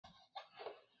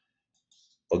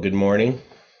Well, good morning,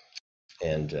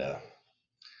 and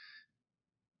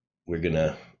we're going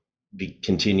to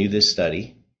continue this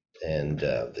study, and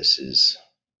this is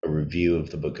a review of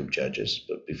the book of Judges.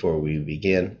 But before we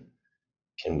begin,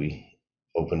 can we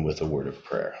open with a word of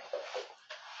prayer?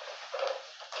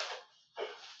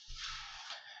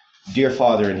 Dear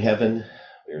Father in heaven,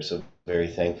 we are so very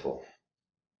thankful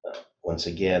once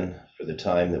again for the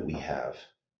time that we have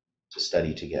to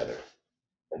study together,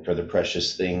 and for the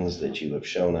precious things that you have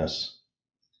shown us,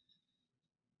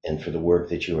 and for the work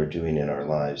that you are doing in our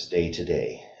lives day to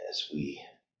day as we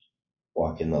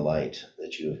walk in the light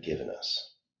that you have given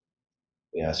us.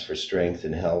 We ask for strength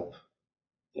and help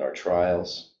in our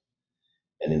trials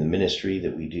and in the ministry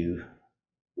that we do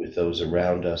with those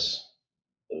around us,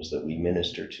 those that we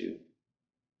minister to.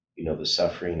 You know the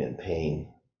suffering and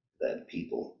pain that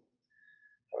people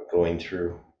are going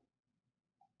through.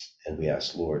 And we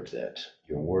ask, Lord, that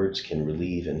your words can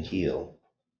relieve and heal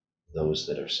those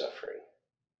that are suffering.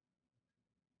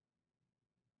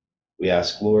 We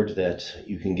ask, Lord, that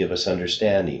you can give us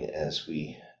understanding as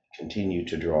we continue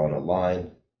to draw on a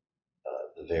line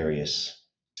the various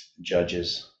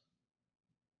judges.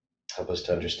 Help us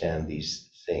to understand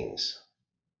these things,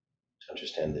 to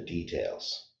understand the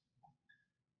details,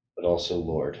 but also,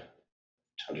 Lord,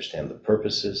 to understand the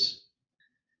purposes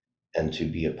and to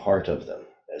be a part of them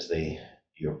as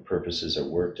your purposes are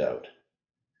worked out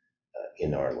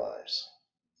in our lives.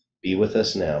 Be with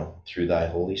us now through thy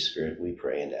Holy Spirit, we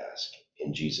pray and ask.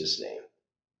 In Jesus' name,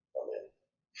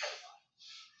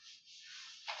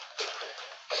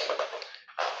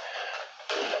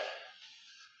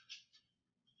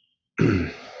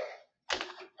 amen.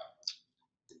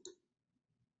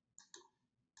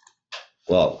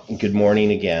 Well, good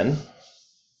morning again.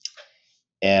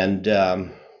 And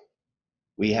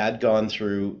we had gone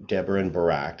through Deborah and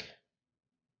Barak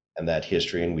and that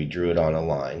history, and we drew it on a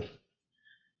line.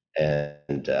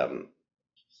 And I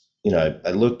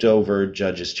looked over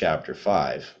Judges chapter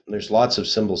 5. There's lots of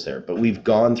symbols there, but we've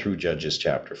gone through Judges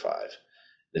chapter 5.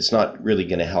 It's not really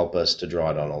going to help us to draw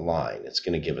it on a line. It's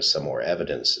going to give us some more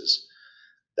evidences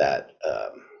that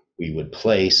we would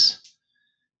place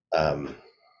the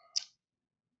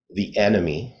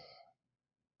enemy,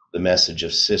 the message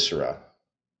of Sisera,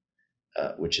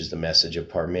 which is the message of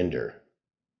Parminder,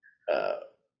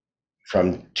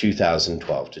 from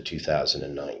 2012 to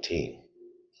 2019.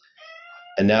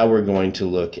 And now we're going to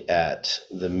look at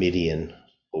the Midian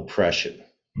oppression.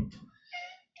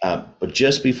 But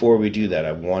just before we do that,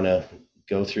 I want to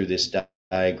go through this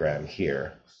diagram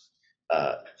here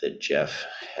that Jeff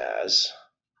has.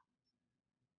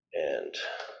 And,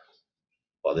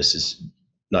 well, this is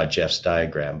not Jeff's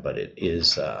diagram, but it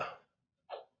is,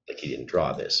 like he didn't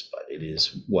draw this, but it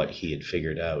is what he had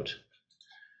figured out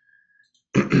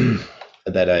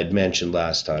that I had mentioned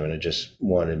last time, and I just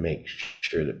wanted to make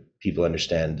sure that people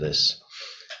understand this.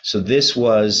 So this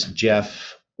was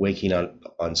Jeff waking up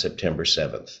on September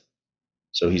 7th.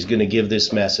 So he's going to give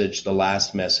this message, the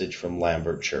last message from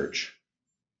Lambert Church.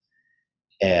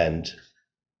 And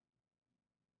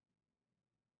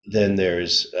then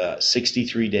there's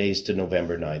 63 days to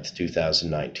November 9th,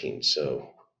 2019. So,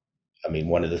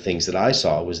 one of the things that I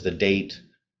saw was the date,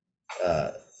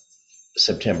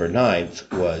 September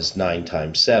 9th was 9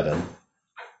 times 7,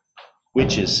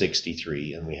 which is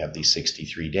 63, and we have these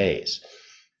 63 days.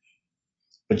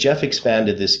 But Jeff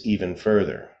expanded this even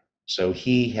further. So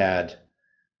he had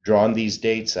drawn these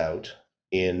dates out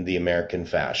in the American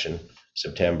fashion.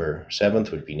 September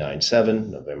 7th would be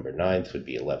 9/7, November 9th would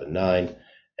be 11/9,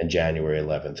 and January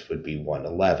 11th would be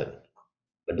 1/11.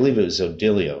 I believe it was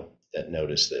Odilio that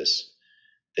noticed this,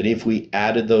 that if we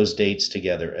added those dates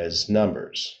together as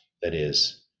numbers, that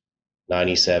is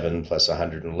 97 plus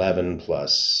 111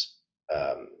 plus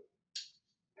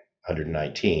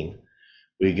 119,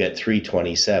 we get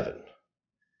 327.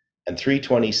 And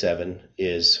 327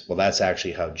 is, well, that's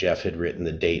actually how Jeff had written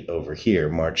the date over here,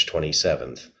 March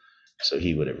 27th. So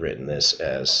he would have written this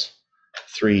as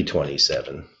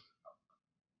 327,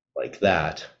 like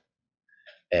that.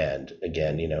 And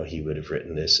again, he would have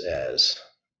written this as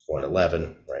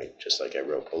 111, right? Just like I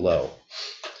wrote below.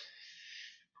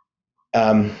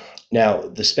 Now,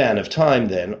 the span of time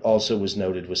then also was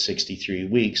noted was 63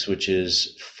 weeks, which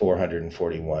is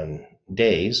 441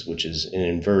 days, which is an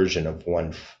inversion of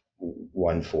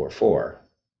 144,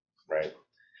 right?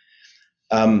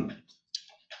 But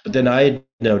then I had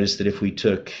noticed that if we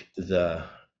took the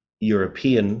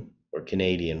European or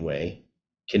Canadian way,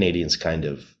 Canadians kind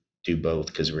of do both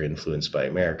because we're influenced by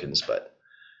Americans, but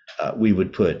we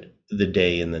would put the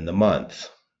day and then the month.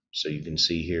 So you can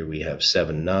see here we have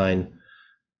 7/9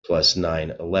 plus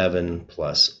 9/11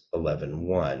 plus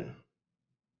 11:1.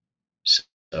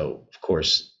 So, of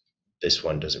course, this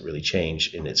one doesn't really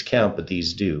change in its count, but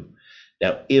these do.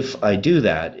 Now, if I do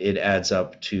that, it adds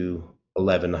up to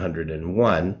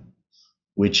 1101,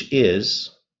 which is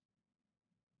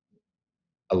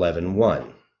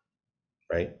 11:1,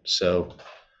 right? So,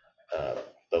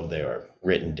 though they are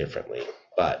written differently,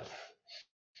 but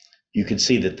you can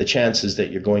see that the chances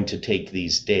that you're going to take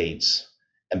these dates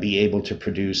and be able to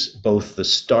produce both the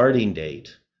starting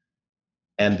date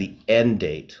and the end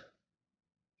date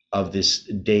of this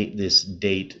date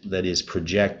that is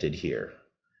projected here,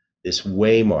 this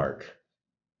waymark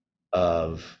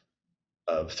of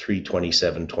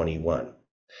 327:21.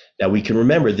 Now we can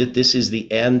remember that this is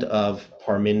the end of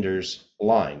Parminder's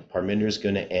line. Parminder's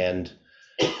going to end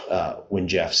when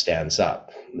Jeff stands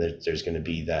up. There's going to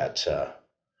be that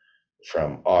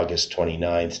from August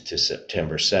 29th to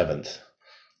September 7th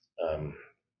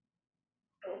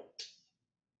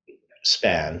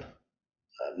span,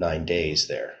 9 days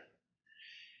there.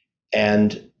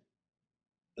 And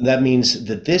that means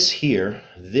that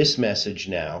this message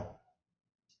now,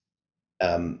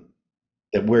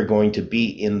 that we're going to be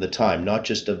in the time, not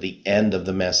just of the end of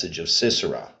the message of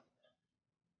Sisera,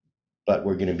 but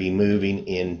we're going to be moving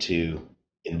into,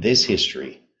 in this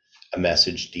history, a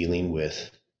message dealing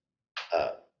with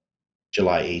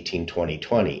July 18,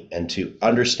 2020. And to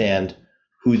understand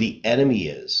who the enemy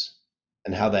is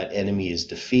and how that enemy is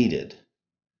defeated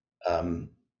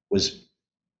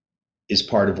is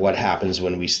part of what happens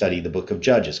when we study the book of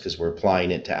Judges, because we're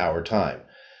applying it to our time.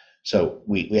 So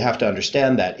we have to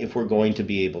understand that if we're going to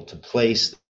be able to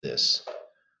place this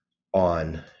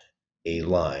on a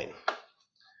line.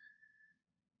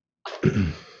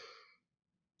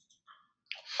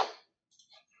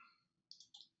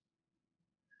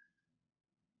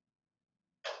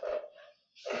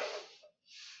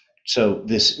 So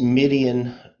this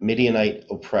Midianite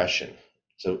oppression.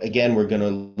 So again, we're going to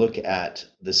look at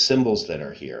the symbols that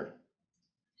are here,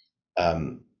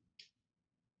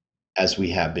 as we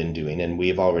have been doing, and we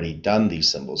have already done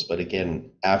these symbols. But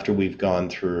again, after we've gone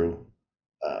through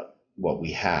what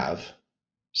we have,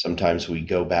 sometimes we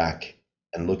go back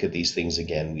and look at these things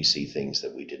again. We see things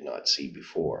that we did not see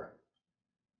before.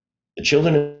 The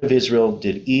children of Israel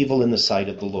did evil in the sight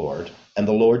of the Lord, and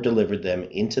the Lord delivered them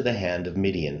into the hand of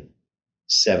Midian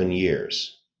 7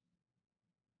 years.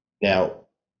 Now,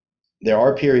 there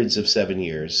are periods of 7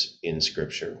 years in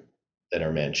Scripture that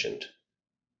are mentioned.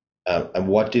 And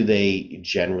what do they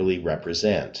generally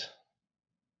represent?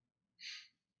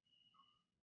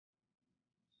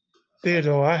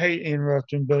 Theodore, I hate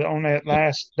interrupting, but on that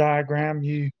last diagram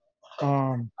you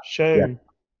showed,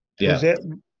 Yeah.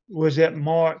 was that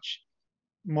March?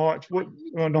 What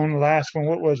on the last one?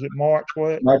 What was it? March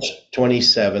what? March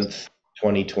 27th,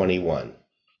 2021.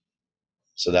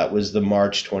 So that was the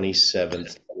March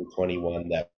 27th, 2021.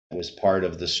 That was part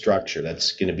of the structure.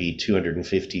 That's going to be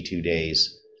 252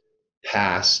 days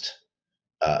past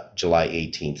July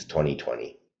 18th,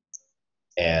 2020,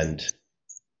 and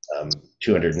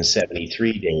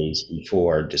 273 days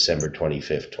before December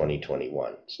 25th,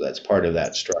 2021. So that's part of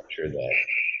that structure that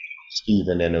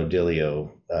Stephen and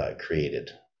Odilio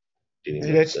created.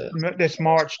 That's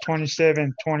March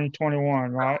 27,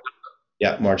 2021, right?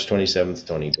 Yeah, March 27th,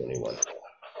 2021.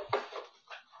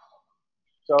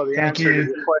 So the answer to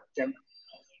the question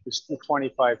is the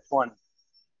 2520.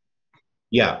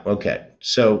 Yeah, okay.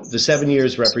 So the 7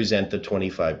 years represent the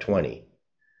 2520.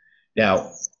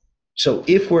 Now, so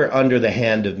if we're under the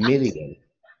hand of Midian,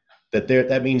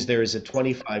 that means there is a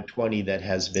 2520 that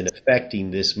has been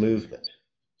affecting this movement.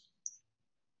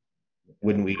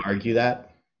 Wouldn't we argue that?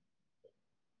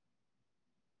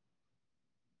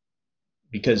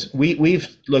 Because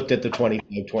we've looked at the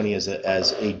 2520 as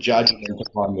a judgment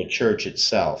upon the church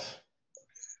itself.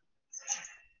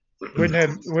 Wouldn't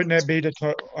that be the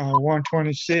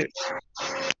 126?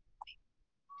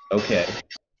 Okay,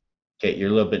 you're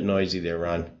a little bit noisy there,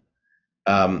 Ron.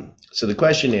 So the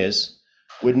question is,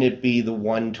 wouldn't it be the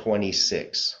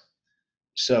 126?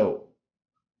 So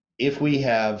if we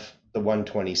have the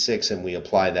 126 and we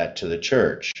apply that to the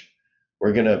church,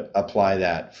 we're going to apply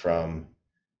that from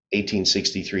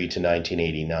 1863 to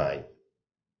 1989.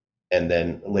 And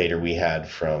then later we had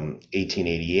from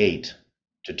 1888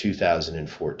 to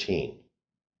 2014.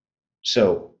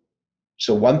 So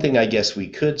one thing I guess we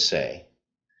could say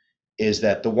is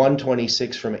that the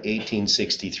 126 from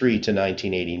 1863 to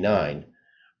 1989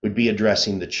 would be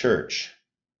addressing the church.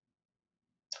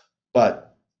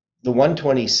 But the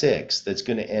 126 that's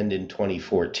going to end in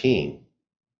 2014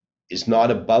 is not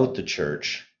about the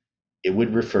church. It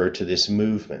would refer to this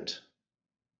movement.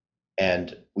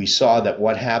 And we saw that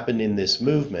what happened in this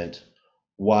movement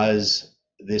was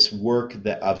this work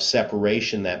of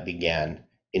separation that began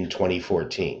in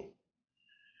 2014.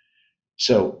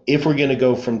 So if we're going to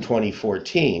go from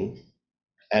 2014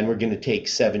 and we're going to take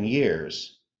 7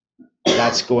 years,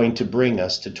 that's going to bring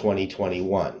us to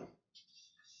 2021.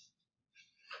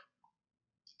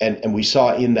 And we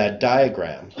saw in that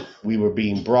diagram, we were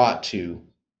being brought to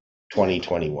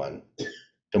 2021,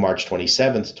 to March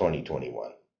 27th,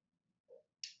 2021.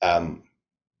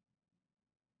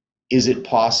 Is it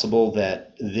possible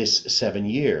that this 7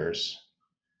 years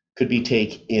could be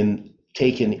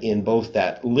taken in both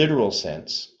that literal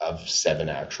sense of 7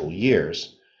 actual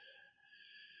years,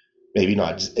 maybe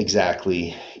not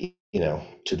exactly,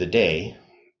 to the day,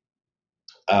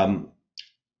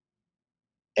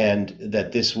 and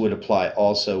that this would apply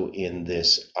also in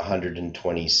this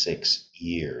 126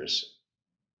 years,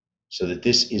 so that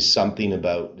this is something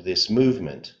about this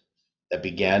movement that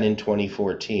began in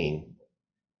 2014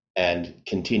 and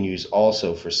continues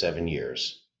also for 7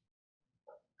 years.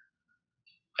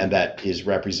 And that is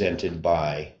represented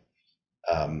by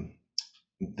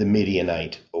the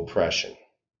Midianite oppression.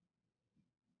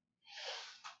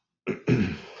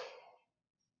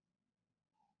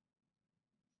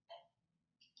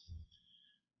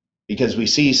 Because we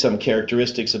see some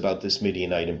characteristics about this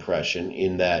Midianite oppression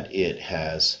in that it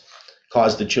has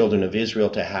caused the children of Israel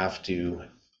to have to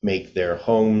make their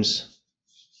homes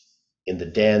in the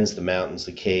dens, the mountains,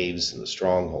 the caves, and the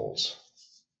strongholds.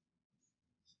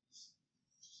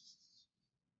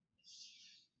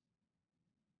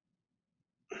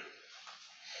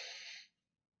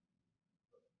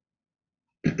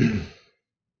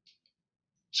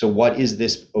 So what is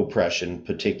this oppression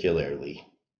particularly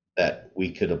that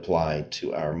we could apply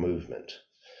to our movement?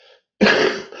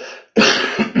 And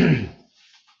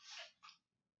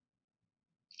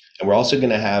we're also going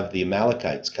to have the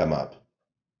Amalekites come up.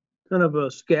 Kind of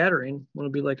a scattering. Want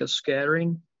to be like a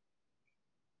scattering?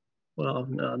 Well,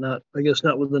 no, I guess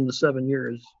not within the 7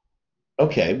 years.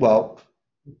 Okay, well,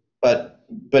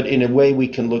 but in a way we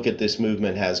can look at this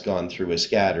movement has gone through a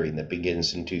scattering that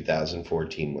begins in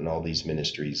 2014 when all these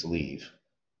ministries leave.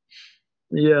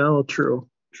 Yeah, oh, true.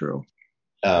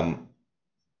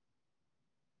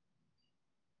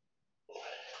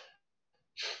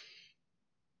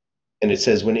 And it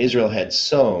says, when Israel had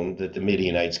sown, that the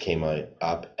Midianites came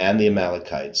up, and the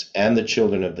Amalekites, and the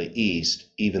children of the east,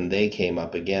 even they came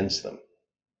up against them.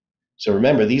 So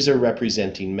remember, these are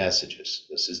representing messages.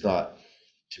 This is not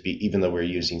to be, even though we're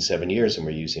using 7 years and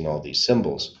we're using all these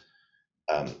symbols,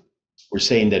 we're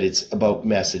saying that it's about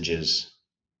messages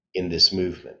in this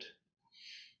movement.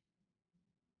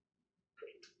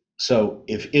 So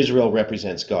if Israel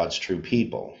represents God's true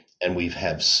people, and we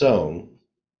have sown,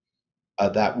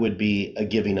 that would be a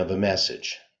giving of a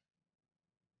message.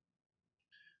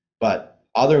 But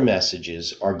other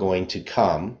messages are going to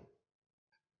come,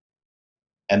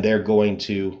 and they're going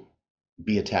to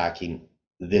be attacking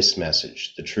this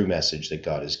message, the true message that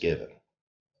God has given.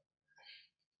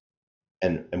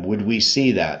 And would we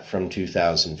see that from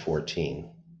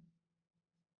 2014?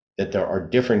 That there are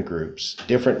different groups,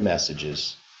 different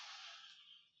messages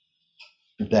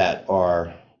that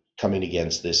are coming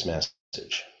against this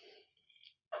message?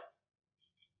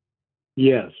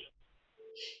 Yes.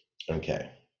 Okay.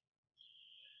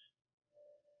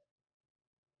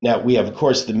 Now we have, of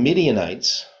course, the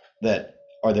Midianites that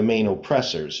are the main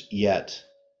oppressors, yet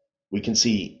we can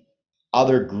see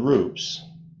other groups,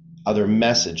 other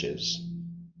messages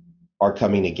are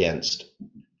coming against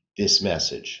this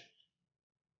message.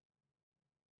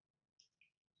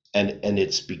 And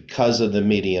it's because of the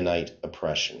Midianite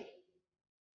oppression.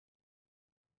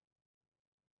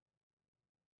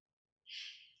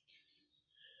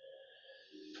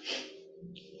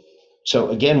 So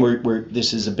again,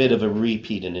 this is a bit of a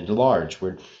repeat and enlarge.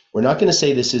 We're not going to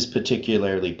say this is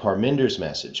particularly Parminder's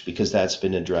message, because that's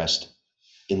been addressed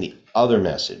in the other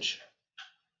message.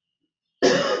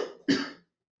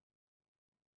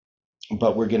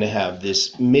 But we're going to have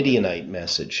this Midianite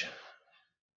message.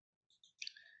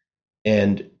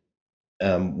 And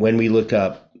when we look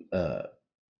up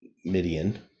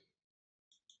Midian,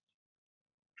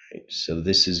 right, so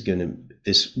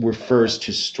this refers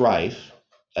to strife.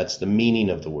 That's the meaning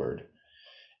of the word.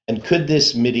 And could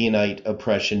this Midianite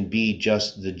oppression be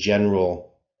just the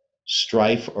general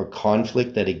strife or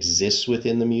conflict that exists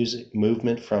within the music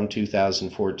movement from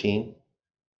 2014?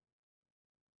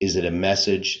 Is it a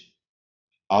message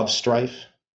of strife,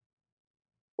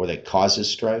 or that causes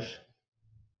strife?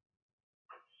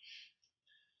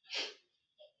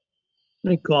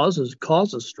 It causes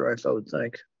strife, I would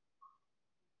think.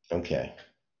 Okay.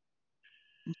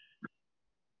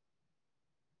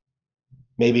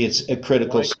 Maybe it's a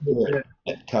critical Why spirit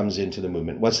that comes into the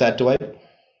movement. What's that, Dwight?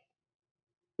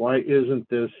 Why isn't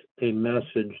this a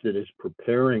message that is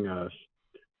preparing us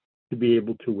to be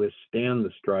able to withstand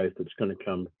the strife that's going to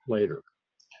come later?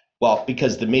 Well,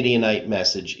 because the Midianite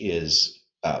message is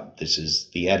this is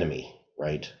the enemy,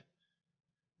 right?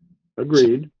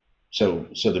 Agreed. So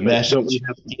the But message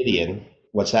of Gideon,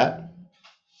 what's that?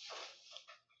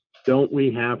 Don't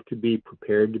we have to be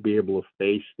prepared to be able to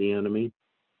face the enemy?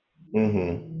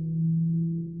 Mm-hmm.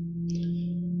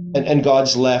 And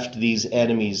God's left these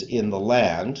enemies in the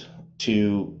land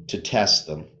to test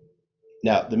them.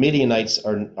 Now, the Midianites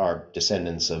are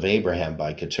descendants of Abraham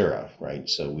by Keturah, right?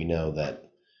 So we know that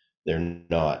they're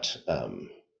not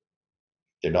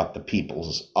the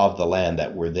peoples of the land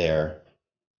that were there,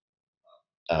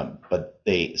 but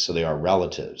they are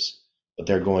relatives, but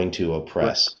they're going to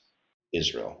oppress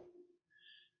Israel.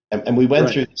 And we went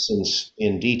through this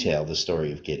in detail, the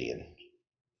story of Gideon.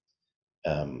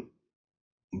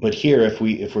 But here, if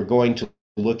we're going to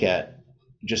look at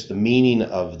just the meaning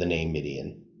of the name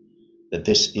Midian, that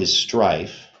this is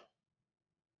strife,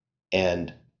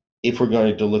 and if we're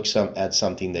going to look at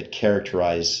something that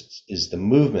characterizes the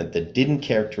movement that didn't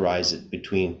characterize it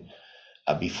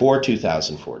before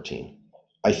 2014,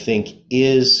 I think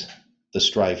is the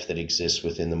strife that exists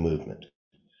within the movement.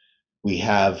 We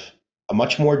have a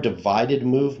much more divided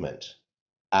movement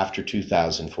after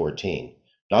 2014,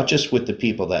 not just with the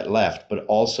people that left, but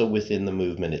also within the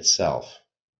movement itself.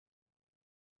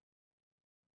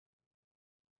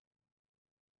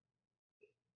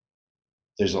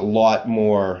 There's a lot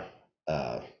more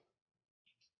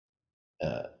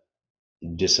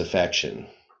disaffection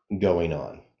going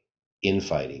on,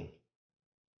 infighting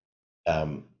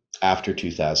after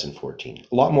 2014.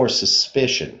 A lot more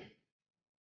suspicion.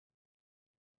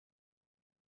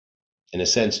 In a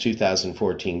sense,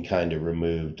 2014 kind of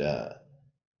removed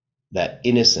that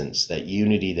innocence, that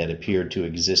unity that appeared to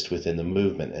exist within the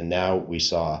movement. And now we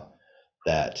saw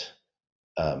that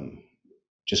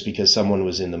just because someone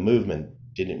was in the movement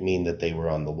didn't mean that they were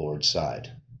on the Lord's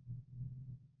side.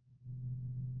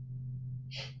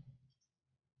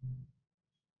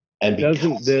 And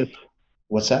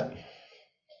what's that?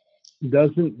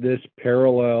 Doesn't this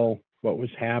parallel what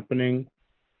was happening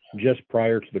just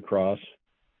prior to the cross?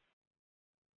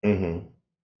 Mm-hmm.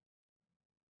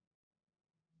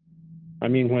 I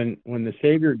mean, when the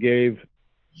Savior gave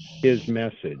his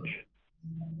message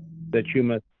that you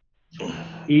must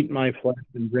eat my flesh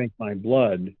and drink my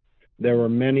blood, there were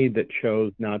many that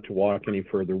chose not to walk any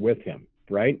further with him,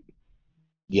 right?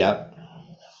 Yeah.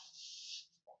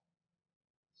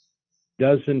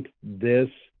 Doesn't this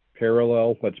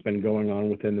parallel what's been going on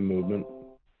within the movement?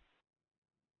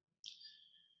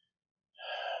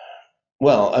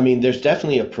 Well, I mean, there's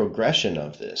definitely a progression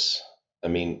of this. I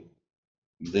mean,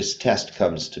 this test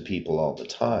comes to people all the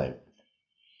time.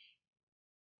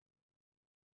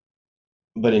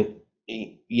 But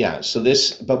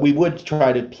but we would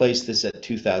try to place this at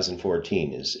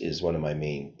 2014 is one of my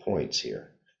main points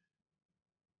here.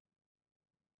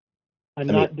 I'm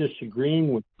not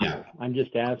disagreeing with you. Yeah. I'm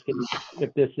just asking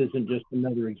if this isn't just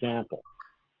another example.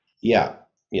 Yeah,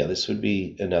 this would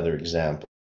be another example.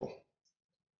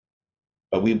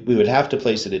 But we would have to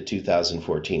place it at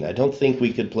 2014. I don't think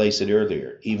we could place it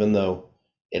earlier, even though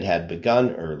it had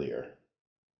begun earlier.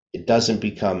 It doesn't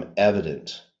become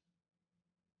evident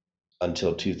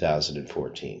until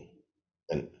 2014.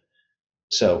 And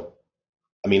so,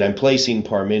 I mean, I'm placing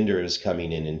Parminder as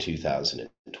coming in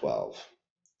 2012,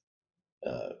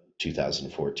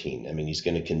 2014. I mean, he's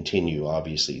going to continue,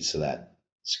 obviously, so that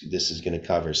this is going to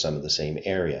cover some of the same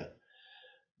area.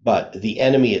 But the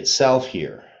enemy itself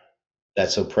here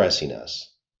that's oppressing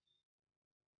us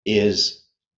is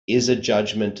a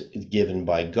judgment given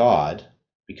by God,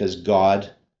 because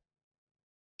God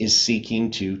is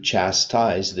seeking to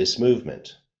chastise this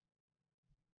movement.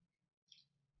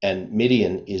 And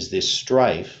Midian is this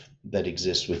strife that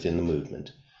exists within the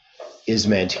movement, is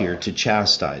meant here to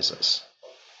chastise us.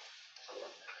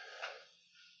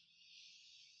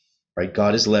 Right?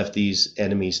 God has left these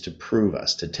enemies to prove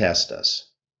us, to test us.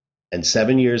 And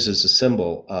 7 years is a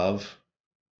symbol of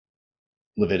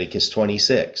Leviticus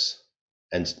 26.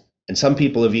 And some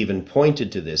people have even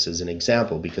pointed to this as an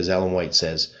example, because Ellen White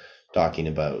says, talking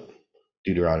about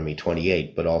Deuteronomy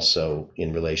 28, but also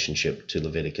in relationship to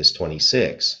Leviticus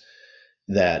 26,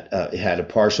 that it had a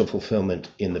partial fulfillment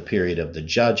in the period of the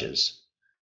judges,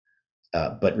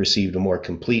 but received a more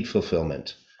complete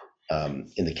fulfillment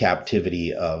in the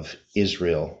captivity of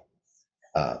Israel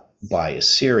by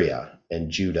Assyria and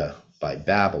Judah by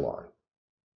Babylon.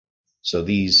 So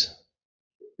these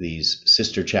these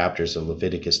sister chapters of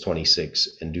Leviticus 26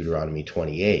 and Deuteronomy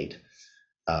 28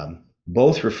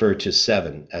 both refer to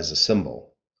 7 as a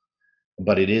symbol,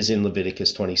 but it is in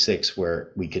Leviticus 26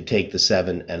 where we could take the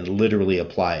 7 and literally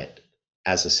apply it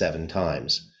as a 7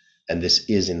 times, and this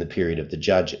is in the period of the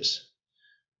Judges.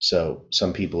 So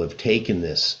some people have taken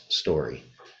this story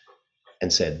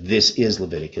and said this is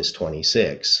Leviticus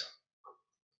 26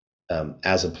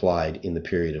 as applied in the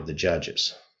period of the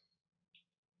Judges.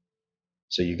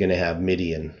 So you're going to have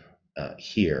Midian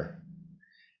here.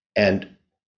 And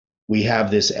we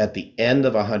have this at the end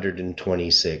of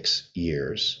 126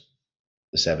 years,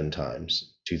 the 7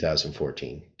 times,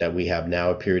 2014, that we have now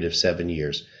a period of 7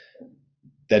 years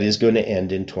that is going to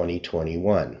end in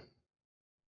 2021.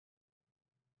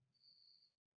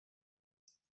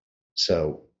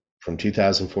 So from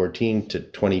 2014 to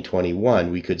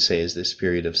 2021, we could say is this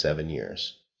period of 7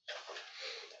 years.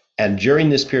 And during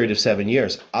this period of 7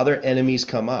 years, other enemies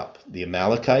come up. The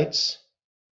Amalekites,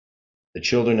 the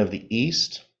children of the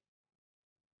east,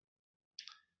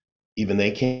 even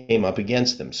they came up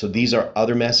against them. So these are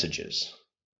other messages.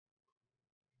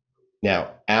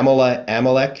 Now,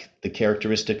 Amalek, the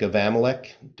characteristic of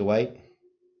Amalek, Dwight?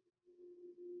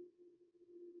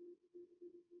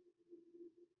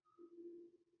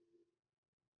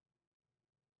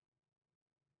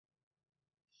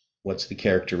 What's the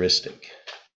characteristic?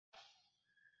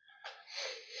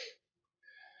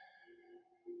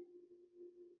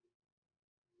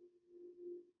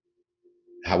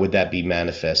 How would that be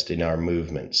manifest in our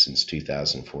movement since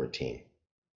 2014?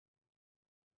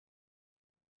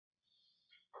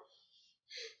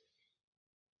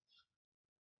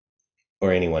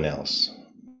 Or anyone else?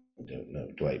 I don't know.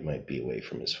 Dwight might be away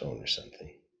from his phone or something.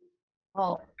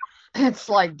 Oh, it's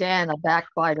like Dan, a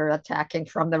backbiter attacking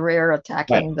from the rear,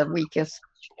 attacking the weakest.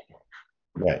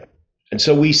 Right. And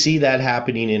so we see that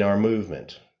happening in our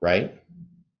movement, right?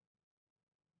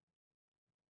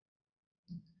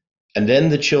 And then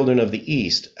the children of the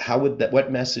east, how would that,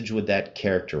 what message would that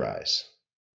characterize?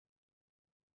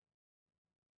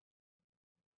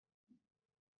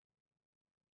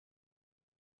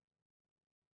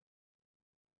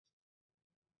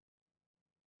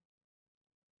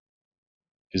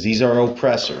 Because these are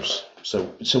oppressors.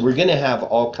 So we're going to have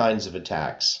all kinds of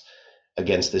attacks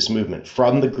against this movement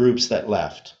from the groups that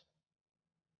left.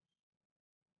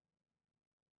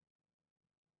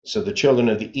 So the children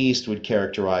of the east would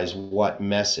characterize what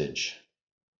message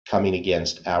coming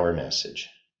against our message?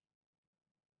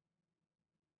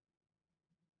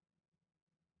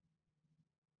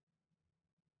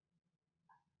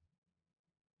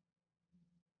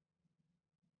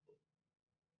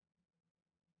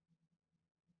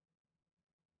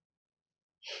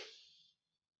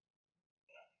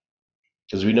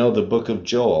 Because we know the book of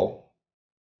Joel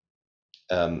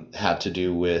had to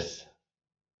do with,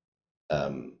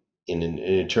 in an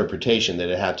interpretation, that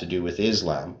it had to do with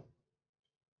Islam,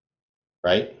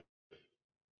 right?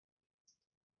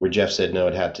 Where Jeff said, no,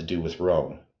 it had to do with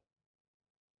Rome.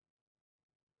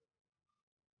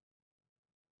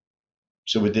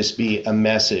 So would this be a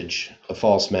message, a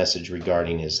false message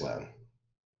regarding Islam?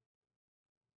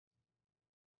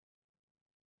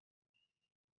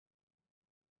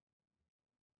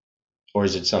 Or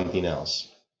is it something else?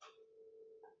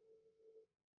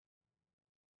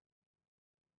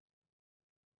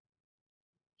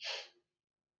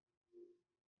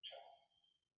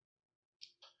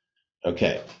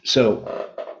 Okay, so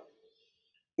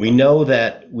we know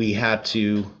that we had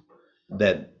to,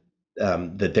 that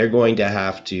they're going to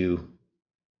have to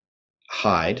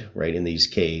hide, right, in these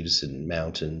caves and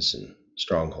mountains and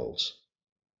strongholds.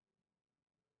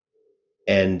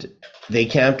 And they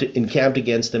encamped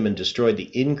against them and destroyed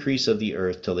the increase of the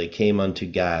earth till they came unto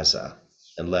Gaza,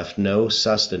 and left no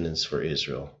sustenance for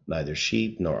Israel, neither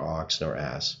sheep nor ox nor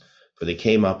ass, for they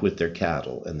came up with their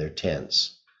cattle and their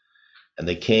tents. And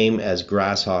they came as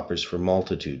grasshoppers for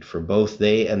multitude, for both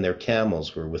they and their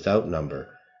camels were without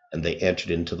number, and they entered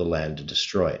into the land to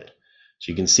destroy it.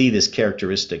 So you can see this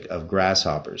characteristic of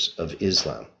grasshoppers, of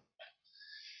Islam.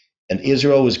 And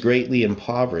Israel was greatly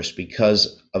impoverished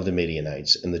because of the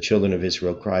Midianites, and the children of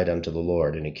Israel cried unto the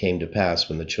Lord. And it came to pass,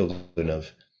 when the children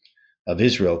of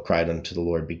Israel cried unto the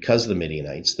Lord because of the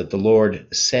Midianites, that the Lord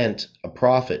sent a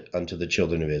prophet unto the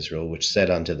children of Israel, which said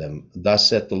unto them, Thus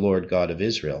saith the Lord God of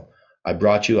Israel, I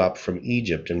brought you up from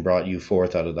Egypt, and brought you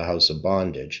forth out of the house of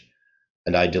bondage.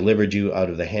 And I delivered you out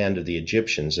of the hand of the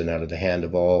Egyptians, and out of the hand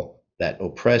of all that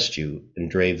oppressed you, and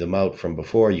drave them out from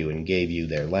before you, and gave you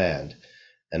their land.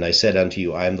 And I said unto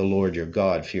you, I am the Lord your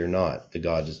God, fear not, the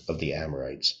God of the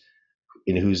Amorites,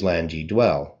 in whose land ye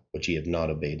dwell, but ye have not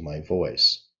obeyed my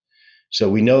voice. So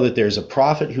we know that there's a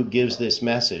prophet who gives this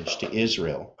message to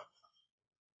Israel,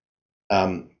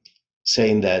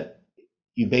 saying that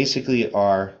you basically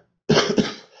are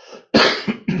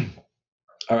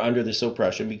are under this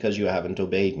oppression because you haven't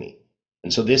obeyed me.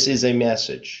 And so this is a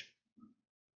message.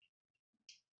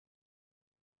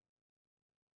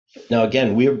 Now,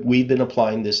 again, we've been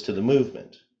applying this to the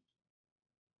movement.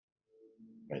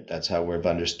 Right? That's how we've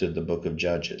understood the book of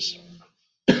Judges.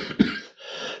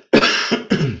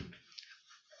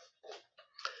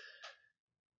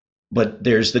 But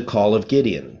there's the call of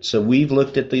Gideon. So we've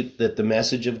looked at the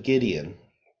message of Gideon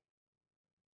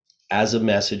as a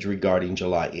message regarding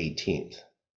July 18th.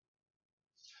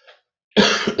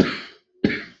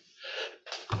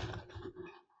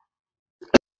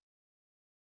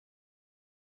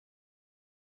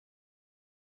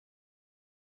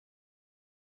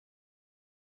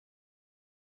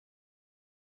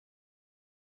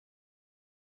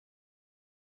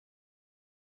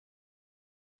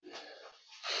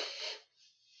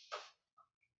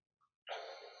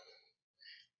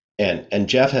 And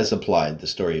Jeff has applied the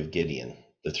story of Gideon,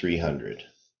 the 300,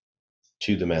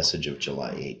 to the message of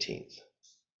July 18th.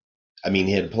 I mean,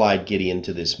 he had applied Gideon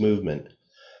to this movement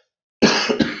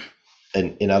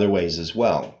and in other ways as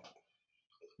well.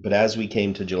 But as we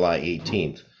came to July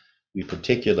 18th, we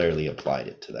particularly applied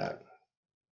it to that.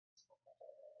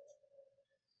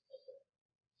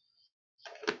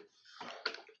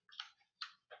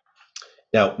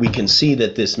 Now, we can see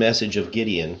that this message of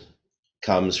Gideon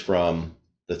comes from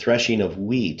the threshing of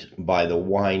wheat by the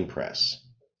winepress.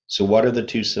 So what are the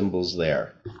two symbols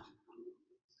there?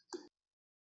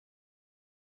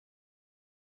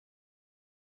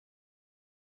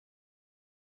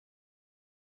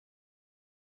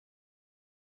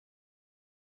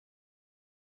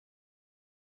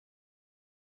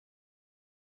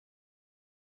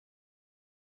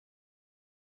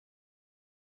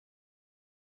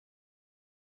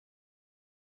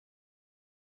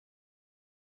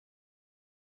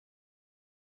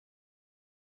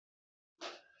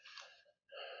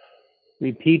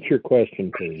 Repeat your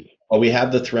question, please. Well, we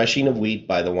have the threshing of wheat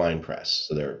by the winepress.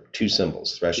 So there are two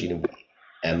symbols, threshing of wheat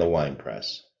and the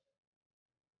winepress.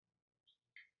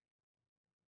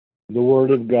 The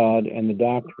Word of God and the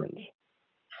doctrines.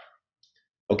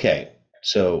 Okay,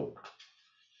 so,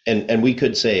 and we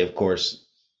could say, of course,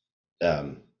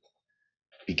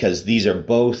 because these are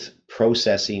both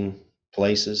processing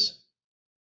places.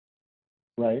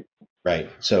 Right. Right.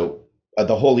 So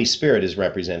the Holy Spirit is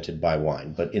represented by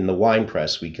wine, but in the wine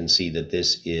press, we can see that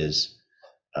this is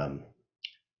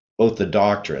both the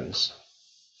doctrines,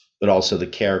 but also the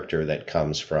character that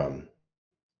comes from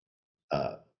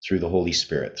through the Holy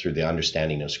Spirit, through the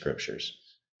understanding of scriptures.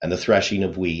 And the threshing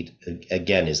of wheat,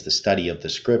 again, is the study of the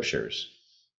scriptures.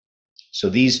 So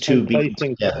these two being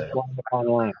together.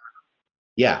 Online.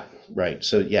 Yeah, right.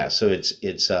 So yeah, so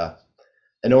it's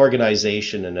an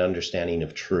organization and understanding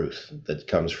of truth that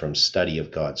comes from study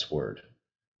of God's word,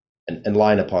 and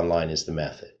line upon line is the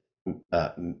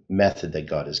method that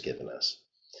God has given us.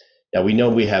 Now we know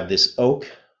we have this oak,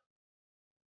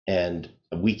 and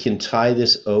we can tie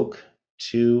this oak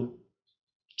to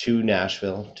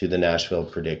Nashville, to the Nashville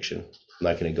prediction. I'm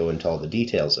not going to go into all the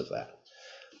details of that,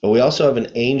 but we also have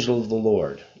an angel of the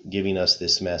Lord giving us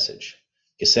this message.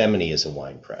 Gethsemane is a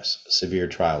winepress, a severe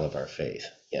trial of our faith.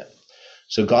 Yeah.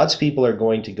 So God's people are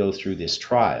going to go through this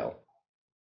trial,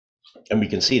 and we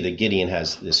can see that Gideon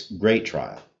has this great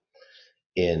trial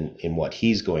in what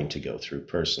he's going to go through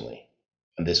personally.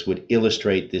 And this would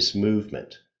illustrate this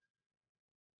movement,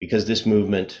 because this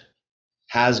movement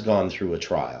has gone through a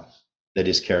trial that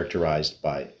is characterized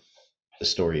by the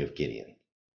story of Gideon.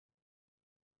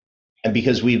 And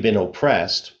because we've been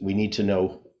oppressed, we need to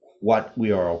know what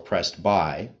we are oppressed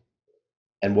by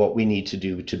and what we need to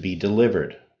do to be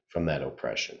delivered from that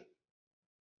oppression.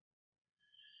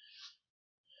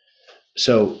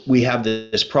 So we have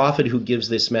this prophet who gives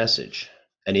this message.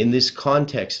 And in this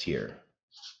context here,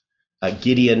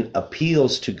 Gideon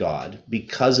appeals to God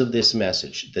because of this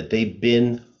message, that they've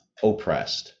been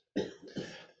oppressed.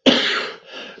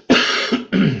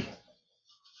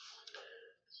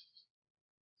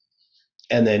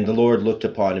 And then the Lord looked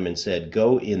upon him and said,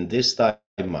 "Go in this thy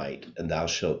might, and thou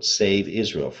shalt save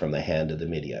Israel from the hand of the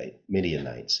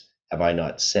Midianites. Have I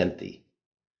not sent thee?"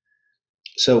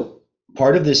 So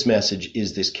part of this message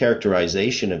is this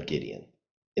characterization of Gideon,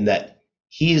 in that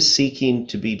he is seeking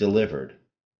to be delivered,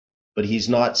 but he's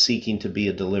not seeking to be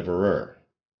a deliverer.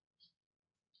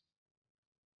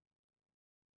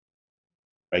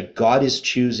 Right? God is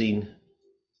choosing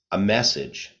a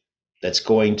message that's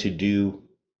going to do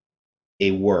a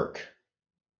work.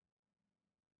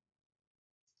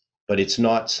 but it's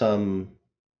not some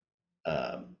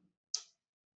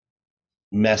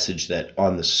message that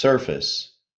on the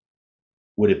surface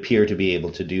would appear to be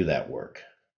able to do that work.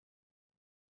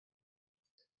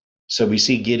 So we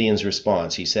see Gideon's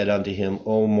response. He said unto him,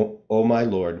 O my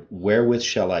Lord, wherewith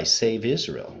shall I save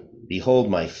Israel? Behold,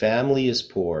 my family is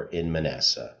poor in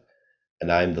Manasseh, and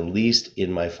I am the least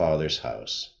in my father's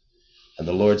house. And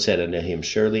the Lord said unto him,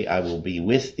 Surely I will be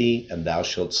with thee, and thou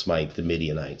shalt smite the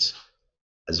Midianites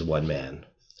as one man. And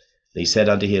he said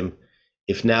unto him,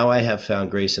 If now I have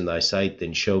found grace in thy sight,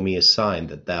 then show me a sign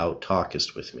that thou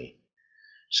talkest with me.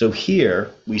 So here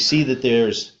we see that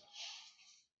there's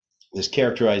this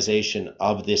characterization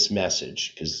of this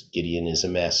message, because Gideon is a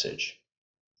message.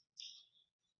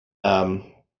 And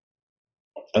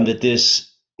that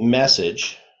this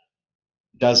message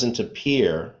doesn't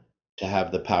appear to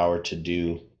have the power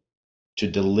to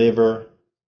deliver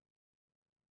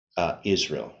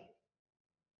Israel.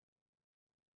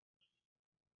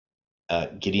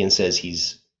 Gideon says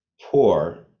he's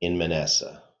poor in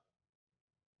Manasseh,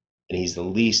 and he's the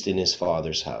least in his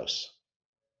father's house.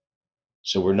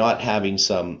 So we're not having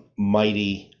some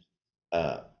mighty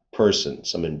person,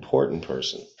 some important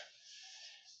person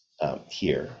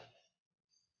here.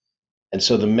 And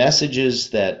so the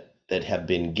messages that have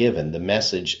been given, the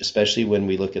message, especially when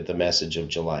we look at the message of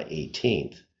July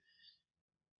 18th,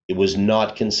 it was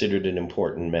not considered an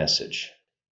important message.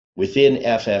 Within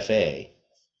FFA,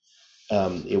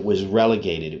 it was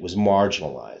relegated, it was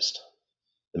marginalized.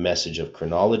 The message of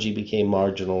chronology became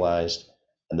marginalized,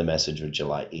 and the message of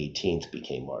July 18th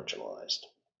became marginalized.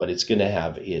 But it's going to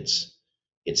have its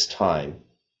time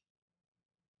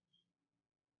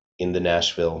in the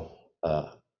Nashville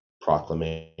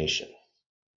Proclamation,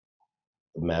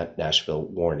 the Nashville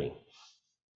Warning.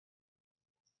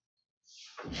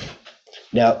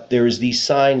 Now, there is these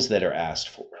signs that are asked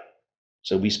for.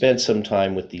 So we spent some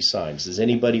time with these signs. Does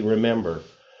anybody remember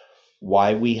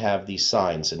why we have these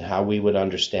signs and how we would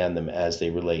understand them as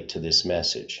they relate to this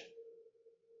message?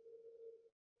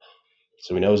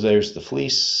 So we know there's the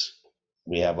fleece.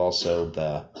 We have also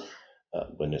the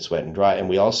when it's wet and dry, and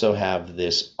we also have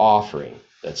this offering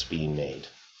that's being made.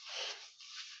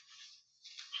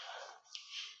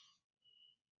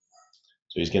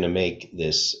 So he's going to make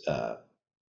this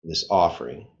this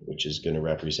offering, which is going to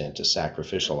represent a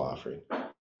sacrificial offering,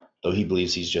 though he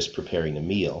believes he's just preparing a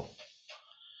meal.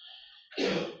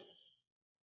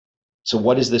 So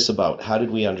what is this about? How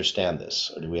did we understand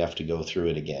this? Or do we have to go through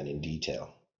it again in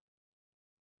detail?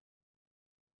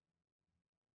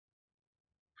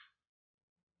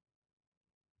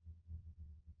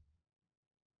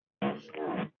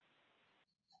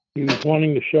 He was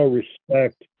wanting to show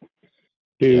respect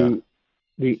to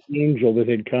the angel that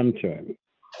had come to him.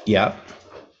 Yeah.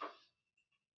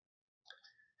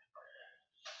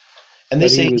 And But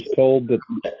this he was angel, told that.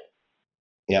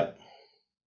 yeah.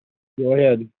 Go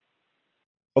ahead.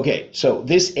 Okay, so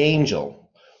this angel,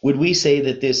 would we say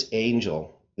that this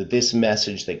angel, that this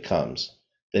message that comes,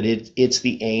 that it's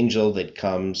the angel that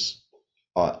comes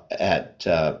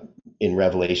in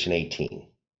Revelation 18?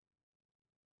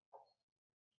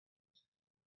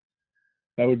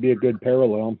 That would be a good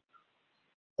parallel.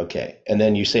 Okay, and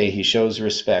then you say he shows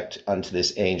respect unto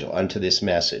this angel, unto this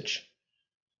message,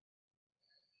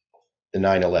 the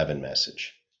 9/11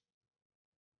 message.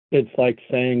 It's like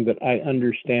saying that I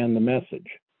understand the message.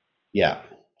 Yeah,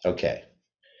 okay.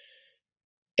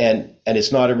 And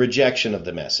it's not a rejection of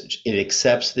the message. It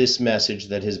accepts this message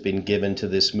that has been given to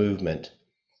this movement,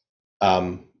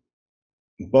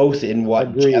 both in what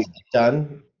Agreed. Jeff has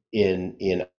done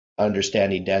in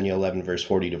understanding Daniel 11, verse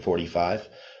 40 to 45,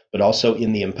 but also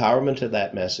in the empowerment of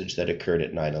that message that occurred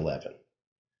at 9/11.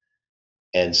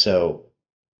 And so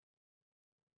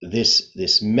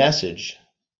this message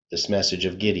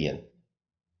of Gideon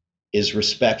is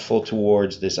respectful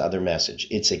towards this other message.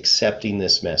 It's accepting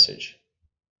this message.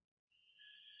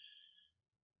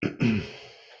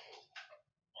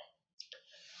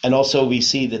 And also we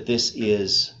see that this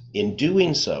is, in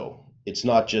doing so, it's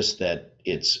not just that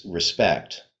it's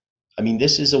respect. I mean,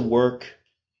 this is a work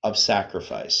of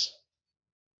sacrifice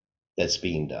that's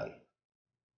being done.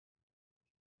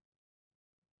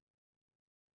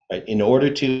 Right? In order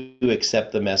to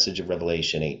accept the message of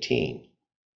Revelation 18,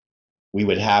 we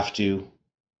would have to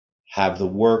have the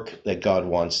work that God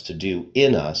wants to do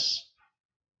in us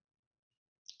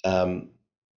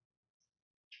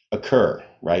occur,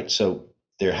 right? So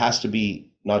there has to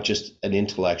be not just an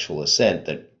intellectual assent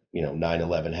that,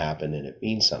 9/11 happened and it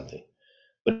means something,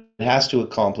 but it has to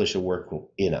accomplish a work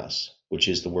in us, which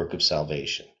is the work of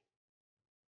salvation.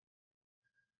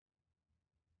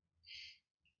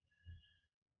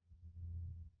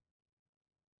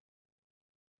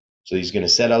 So he's going to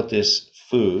set out this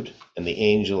food, and the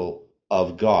angel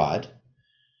of God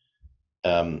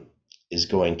is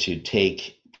going to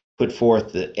put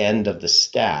forth the end of the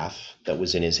staff that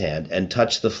was in his hand and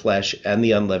touch the flesh and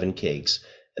the unleavened cakes.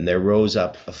 And there rose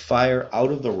up a fire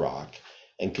out of the rock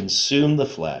and consumed the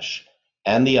flesh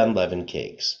and the unleavened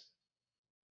cakes.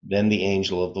 Then the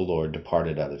angel of the Lord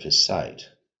departed out of his sight.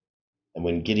 And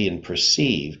when Gideon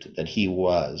perceived that he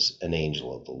was an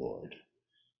angel of the Lord,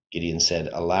 Gideon said,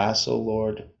 Alas, O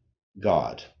Lord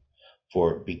God,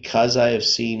 for because I have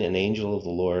seen an angel of the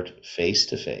Lord face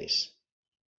to face.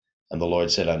 And the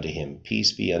Lord said unto him,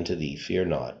 Peace be unto thee, fear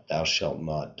not, thou shalt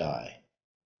not die.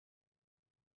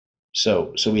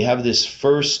 So we have this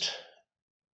first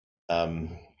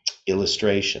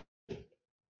illustration.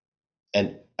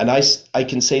 And I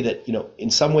can say that, in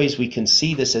some ways we can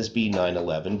see this as being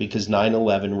 9/11 because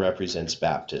 9/11 represents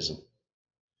baptism.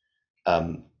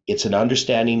 It's an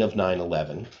understanding of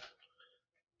 9/11.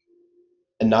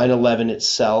 And 9/11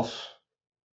 itself,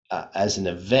 as an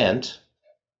event,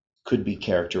 could be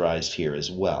characterized here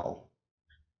as well.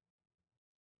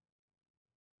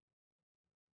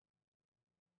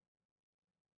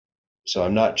 So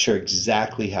I'm not sure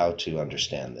exactly how to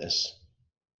understand this,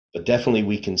 but definitely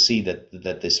we can see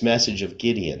that this message of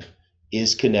Gideon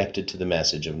is connected to the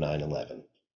message of 9/11.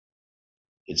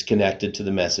 It's connected to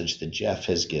the message that Jeff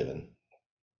has given.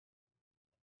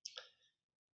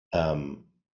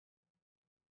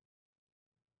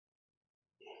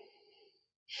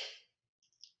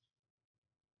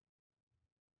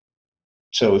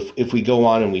 So if we go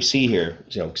on and we see here,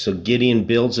 so Gideon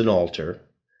builds an altar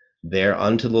there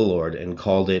unto the Lord and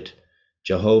called it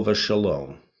Jehovah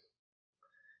Shalom.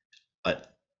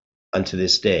 Unto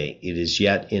this day, it is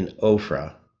yet in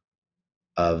Ophrah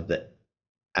of the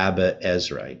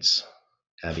Abiezrites.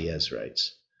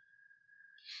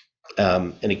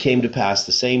 And it came to pass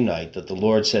the same night that the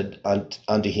Lord said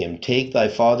unto him, Take thy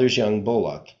father's young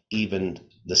bullock, even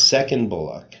the second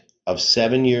bullock of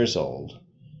 7 years old,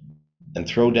 and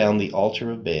throw down the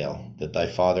altar of Baal that thy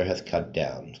father hath cut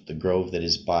down, the grove that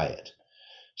is by it.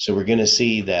 So we're going to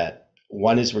see that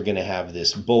we're going to have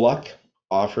this bullock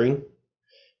offering,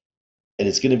 and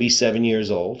it's going to be 7 years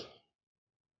old.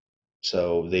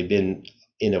 So they've been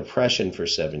in oppression for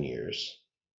 7 years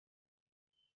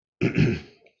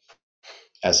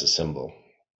as a symbol.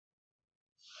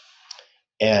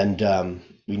 And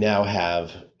we now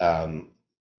have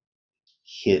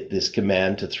hit this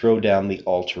command to throw down the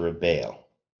altar of Baal.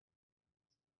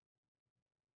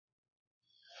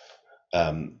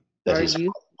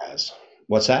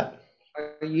 What's that?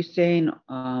 Are you saying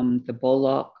the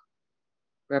bullock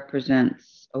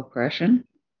represents oppression?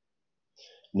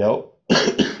 No,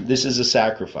 this is a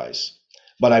sacrifice.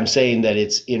 But I'm saying that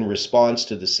it's in response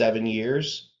to the 7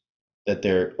 years that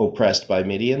they're oppressed by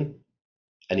Midian,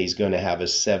 and he's going to have a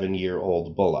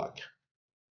 7-year-old bullock.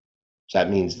 So that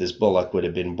means this bullock would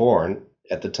have been born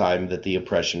at the time that the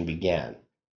oppression began.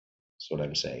 That's what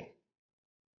I'm saying.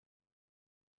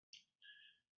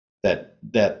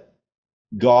 That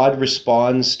God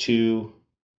responds to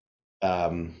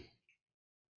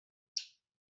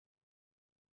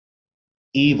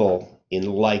evil in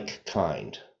like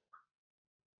kind.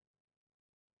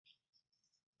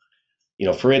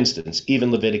 For instance,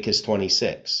 even Leviticus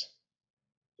 26,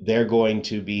 they're going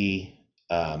to be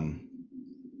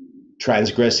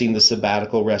transgressing the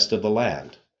sabbatical rest of the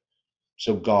land.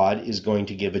 So God is going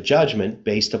to give a judgment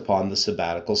based upon the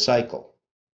sabbatical cycle,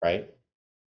 right?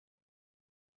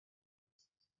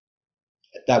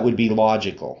 That would be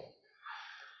logical.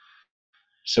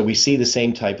 So we see the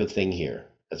same type of thing here.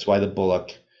 That's why the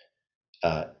bullock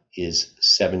is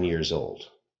 7 years old.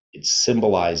 It's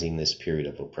symbolizing this period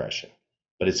of oppression,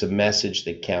 but it's a message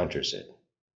that counters it,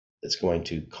 that's going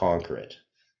to conquer it.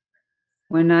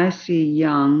 When I see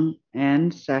young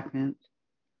and second,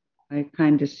 I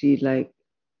kind of see like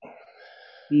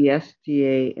the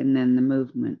SDA and then the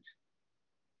movement.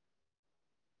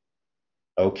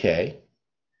 Okay.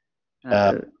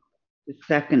 The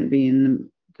second being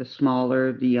the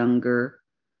smaller, the younger.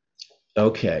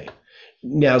 Okay.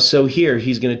 Now, so here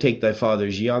he's going to take thy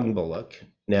father's young bullock.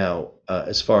 Now,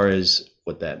 as far as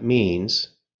what that means,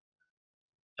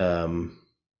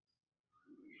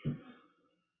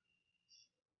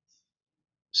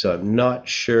 so I'm not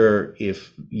sure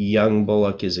if young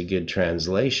bullock is a good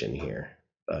translation here,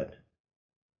 but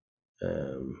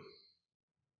I'm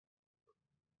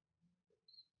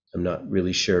not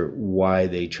really sure why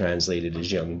they translated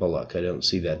as young bullock. I don't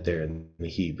see that there in the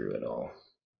Hebrew at all.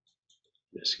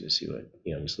 Just going to see what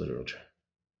Young's literal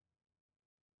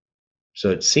So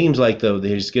it seems like, though,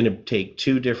 he's going to take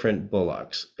two different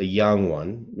bullocks. A young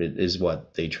one is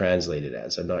what they translate it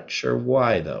as. I'm not sure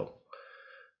why, though.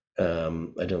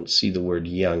 I don't see the word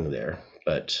young there,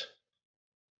 but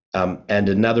and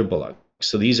another bullock.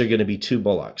 So these are going to be two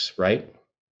bullocks, right?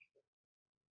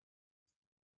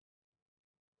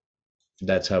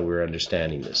 That's how we're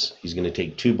understanding this. He's going to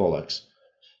take two bullocks,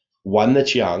 one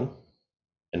that's young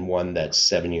and one that's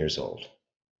 7 years old.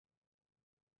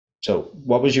 So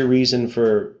what was your reason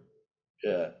for,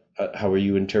 how are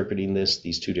you interpreting this,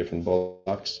 these two different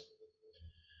bullocks?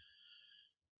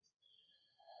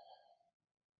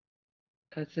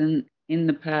 Because in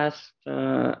the past,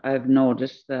 I've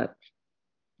noticed that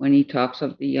when he talks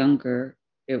of the younger,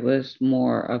 it was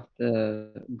more of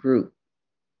the group,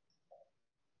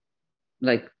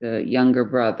 like the younger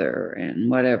brother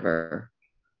and whatever.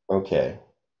 Okay.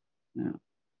 Yeah.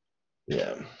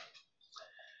 Yeah.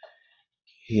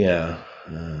 Yeah.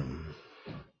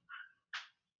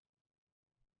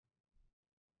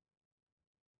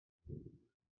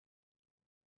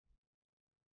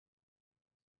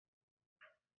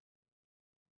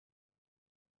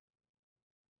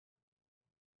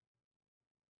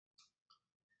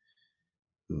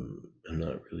 I'm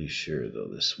not really sure, though,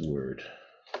 this word.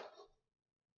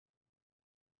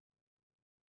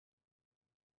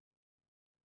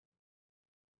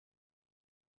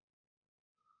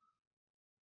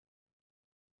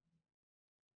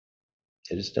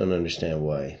 I just don't understand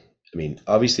why. I mean,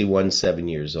 obviously one's 7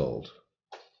 years old.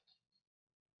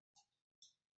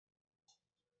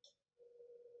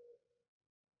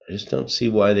 I just don't see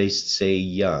why they say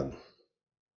young.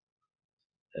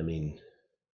 I mean,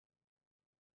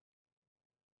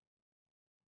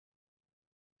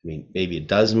 maybe it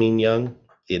does mean young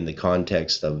in the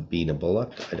context of being a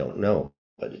bullock. I don't know,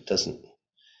 but it doesn't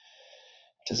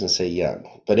say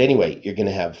young. But anyway, you're going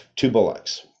to have two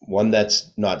bullocks, one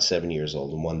that's not 7 years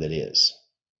old and one that is.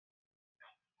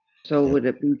 So would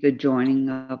it be the joining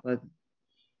of a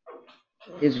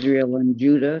Israel and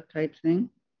Judah type thing?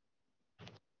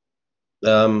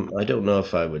 I don't know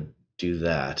if I would do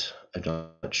that. I'm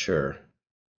not sure.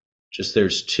 Just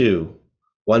there's two.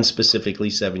 One specifically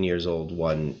 7 years old,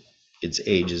 one its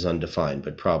age is undefined,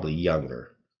 but probably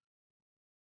younger.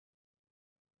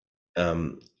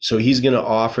 So he's going to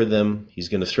offer them, he's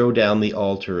going to throw down the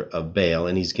altar of Baal,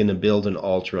 and he's going to build an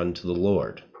altar unto the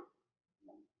Lord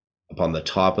upon the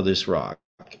top of this rock,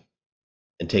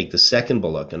 and take the second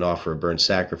bullock and offer a burnt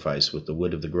sacrifice with the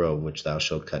wood of the grove, which thou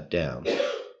shalt cut down.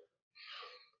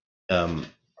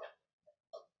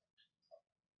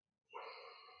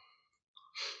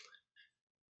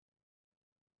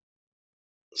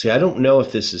 See, I don't know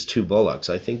if this is two bullocks.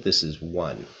 I think this is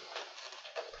one.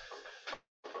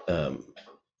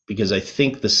 Because I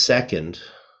think the second,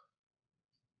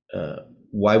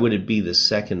 why would it be the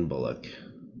second bullock?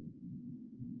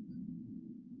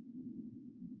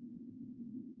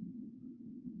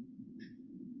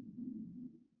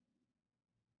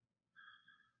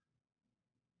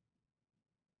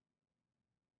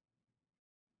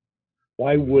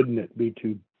 Why wouldn't it be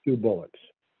two bullocks?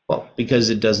 Well, because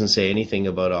it doesn't say anything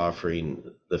about offering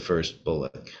the first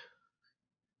bullock.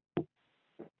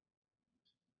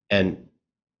 And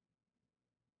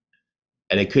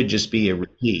it could just be a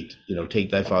repeat,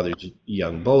 take thy father's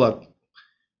young bullock,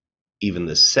 even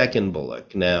the second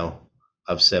bullock now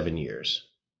of 7 years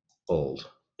old.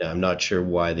 Now, I'm not sure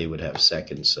why they would have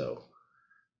second, so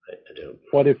I don't.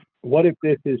 What if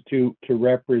this is to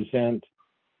represent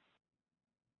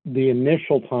the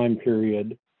initial time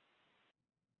period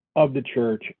of the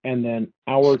church and then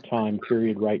our time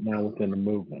period right now within the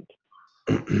movement?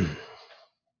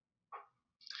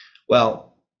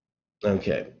 Well,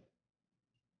 okay.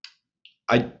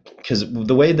 Because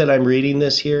the way that I'm reading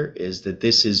this here is that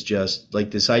this is just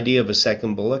like this idea of a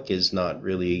second bullock is not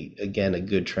really, again, a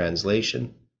good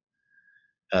translation.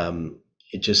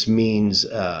 It just means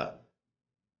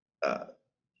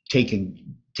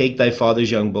take thy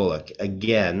father's young bullock,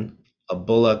 again, a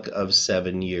bullock of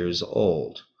 7 years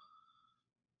old,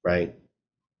 right?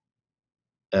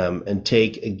 And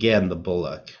take again the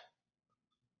bullock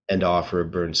and offer a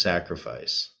burnt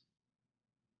sacrifice.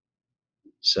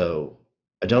 So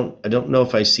I don't know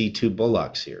if I see two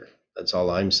bullocks here. That's all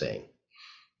I'm saying.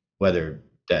 Whether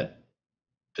that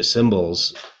the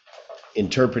symbols,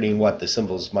 interpreting what the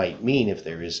symbols might mean, if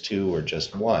there is two or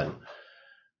just one,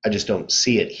 I just don't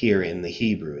see it here in the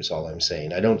Hebrew is all I'm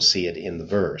saying. I don't see it in the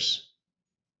verse.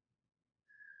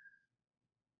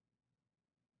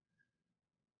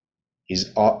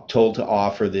 He's told to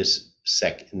offer this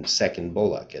second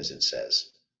bullock, as it says.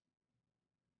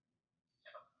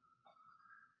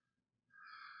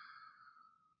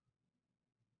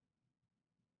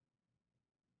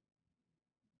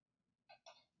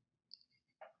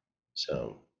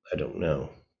 So I don't know.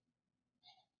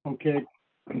 Okay.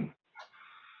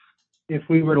 If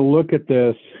we were to look at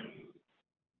this,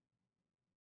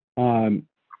 from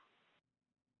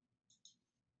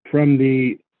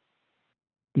the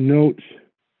notes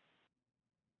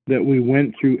that we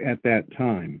went through at that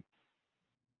time,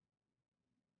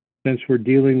 since we're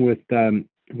dealing with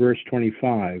verse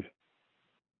 25,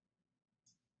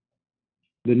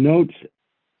 the notes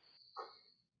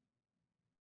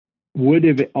would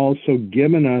have also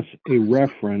given us a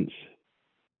reference,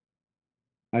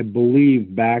 I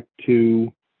believe, back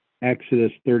to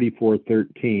Exodus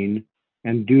 34:13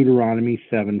 and Deuteronomy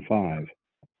 7:5.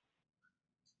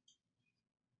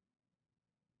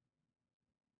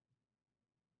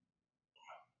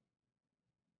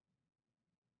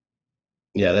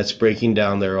 Yeah, that's breaking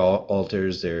down their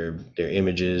altars, their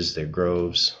images, their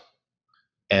groves.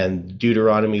 And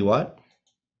Deuteronomy what?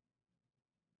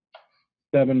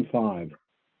 7:5.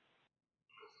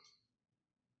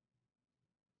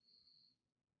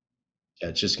 Yeah,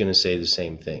 it's just going to say the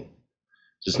same thing.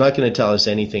 It's not going to tell us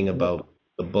anything about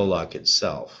the bullock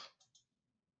itself.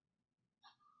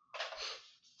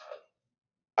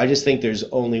 I just think there's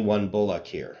only one bullock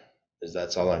here.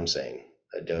 That's all I'm saying.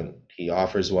 He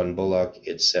offers one bullock,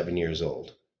 it's 7 years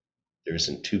old. There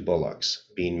isn't two bullocks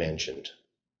being mentioned.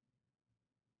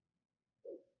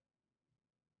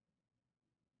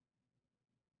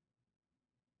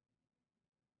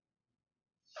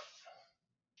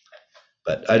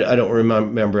 But I don't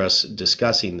remember us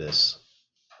discussing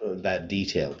that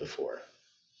detail before.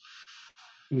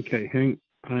 Okay,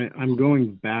 I'm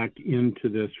going back into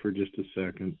this for just a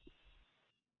second.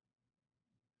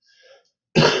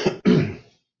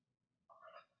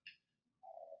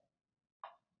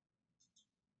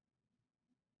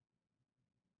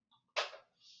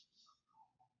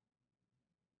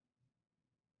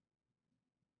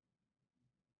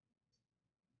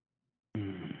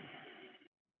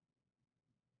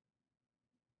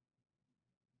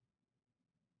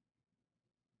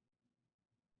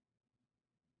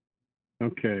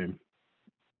 Okay.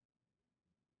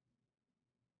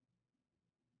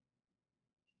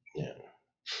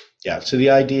 Yeah. So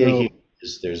the idea here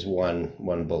is there's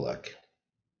one bullock.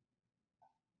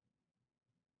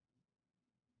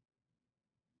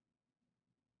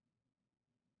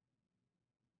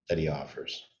 That he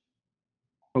offers.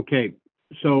 Okay,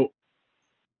 so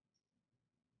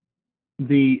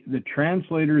the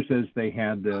translators, as they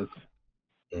had this,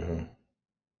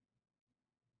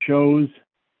 chose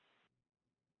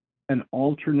an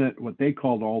alternate, what they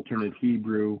called alternate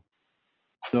Hebrew.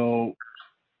 So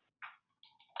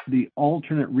the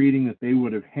alternate reading that they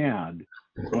would have had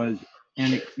was,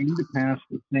 and it came to pass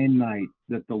the same night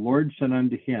that the Lord said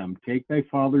unto him, take thy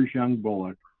father's young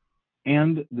bullock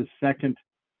and the second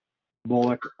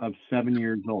bullock of 7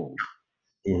 years old,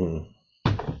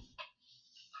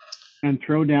 and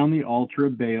throw down the altar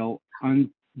of Baal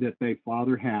that thy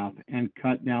father hath, and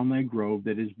cut down thy grove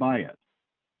that is by it.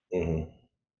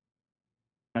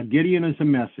 Now Gideon is a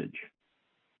message.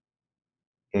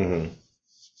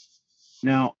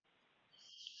 Now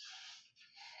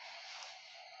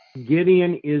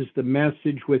Gideon is the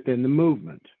message within the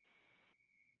movement.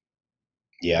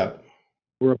 Yeah.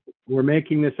 We're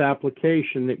making this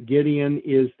application that Gideon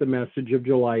is the message of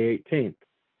July 18th.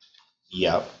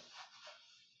 Yep.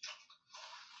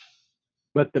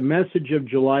 But the message of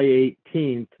July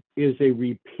 18th is a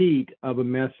repeat of a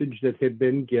message that had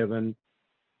been given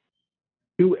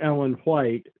to Ellen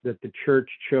White that the church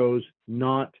chose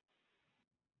not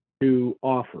to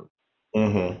offer.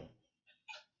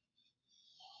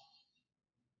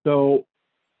 So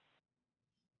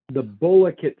the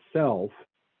bullock itself,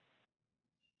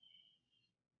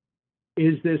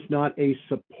 is this not a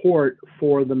support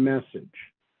for the message?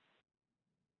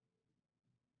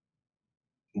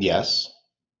 Yes.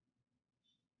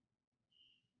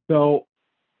 So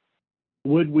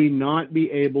would we not be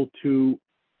able to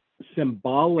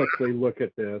symbolically look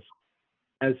at this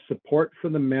as support for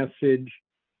the message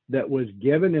that was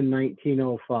given in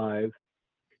 1905,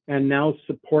 and now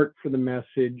support for the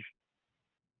message,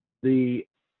 the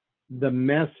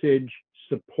message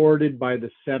supported by the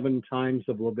 7 times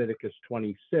of Leviticus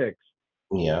 26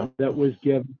 that was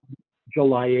given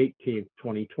July 18th,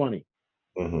 2020?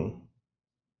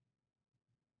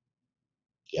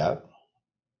 Yeah.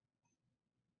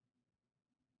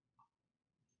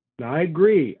 Now, I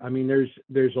agree. I mean,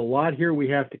 there's a lot here we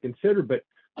have to consider, but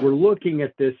we're looking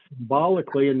at this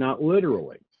symbolically and not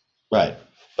literally. Right.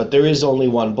 But there is only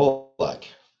one bullock,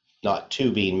 not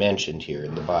two being mentioned here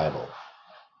in the Bible.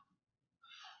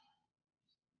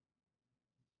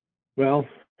 Well,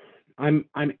 I'm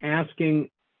asking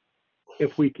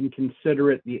if we can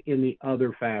consider it in the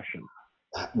other fashion.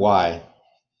 Why?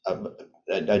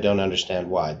 I don't understand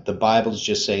why. The Bible's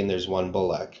just saying there's one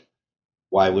bullock.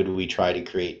 Why would we try to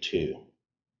create two?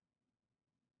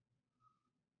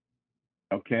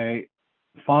 Okay.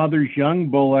 Father's young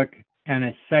bullock and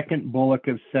a second bullock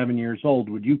of 7 years old.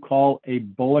 Would you call a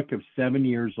bullock of 7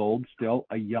 years old still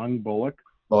a young bullock?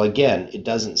 Well, again, it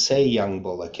doesn't say young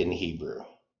bullock in Hebrew,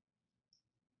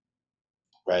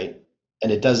 right?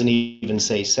 And it doesn't even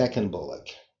say second bullock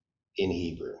in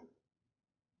Hebrew,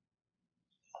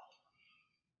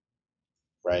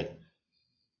 right?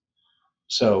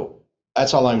 So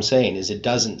that's all I'm saying is it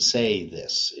doesn't say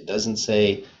this. It doesn't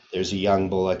say there's a young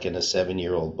bullock and a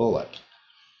 7-year-old bullock.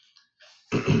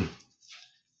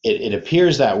 It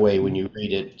appears that way when you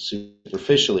read it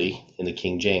superficially in the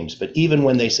King James, but even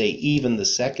when they say even the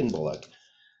second bullock,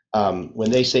 when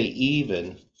they say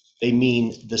even, they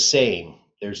mean the same.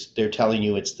 They're telling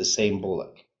you it's the same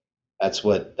bullock.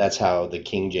 That's how the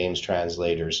King James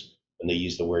translators, when they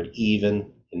use the word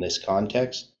even in this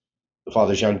context, the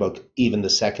father's young bullock, even the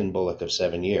second bullock of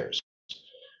 7 years.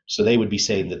 So they would be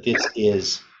saying that this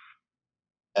is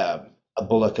a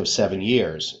bullock of 7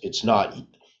 years. It's not.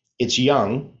 It's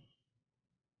young.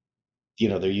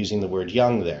 They're using the word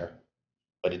young there,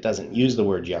 but it doesn't use the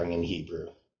word young in Hebrew.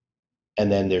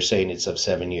 And then they're saying it's of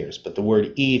 7 years. But the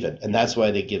word even, and that's why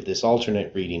they give this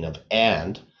alternate reading of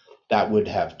and, that would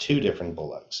have two different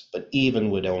bullocks, but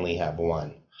even would only have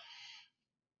one.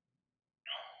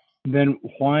 Then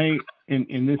why,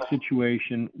 in this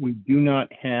situation, we do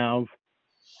not have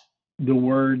the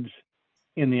words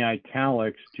in the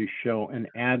italics to show an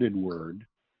added word?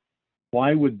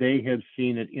 Why would they have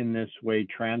seen it in this way,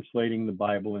 translating the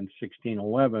Bible in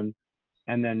 1611,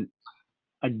 and then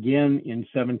again in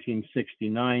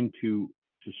 1769 to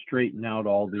straighten out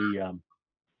all the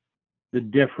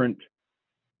different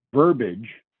verbiage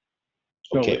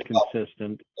so it's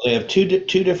consistent? They have two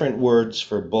different words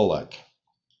for bullock,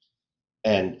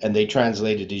 and they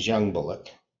translate it as young bullock,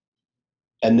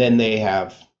 and then they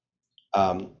have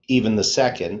even the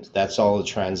second. That's all a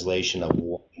translation of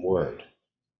one word,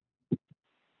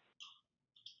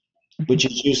 which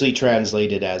is usually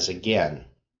translated as again.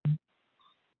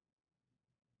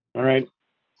 All right.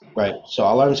 Right. So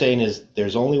all I'm saying is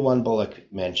there's only one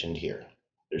bullock mentioned here.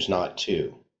 There's not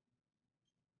two.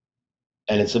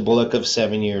 And it's a bullock of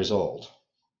 7 years old.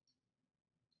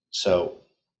 So.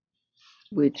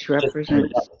 Which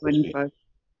represents 25.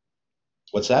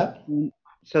 What's that?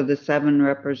 So the 7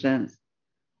 represents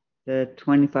the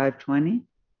 25-20?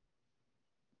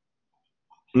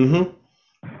 Mm-hmm.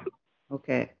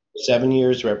 Okay. 7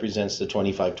 years represents the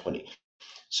 25-20.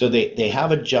 So they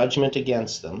have a judgment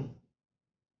against them.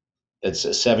 That's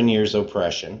a 7 years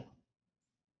oppression.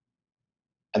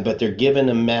 But they're given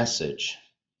a message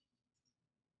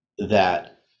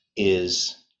that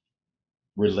is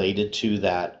related to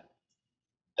that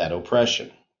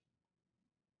oppression.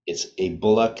 It's a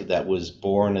bullock that was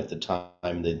born at the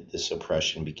time that this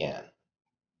oppression began.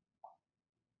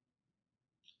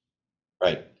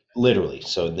 Right, literally,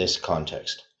 so in this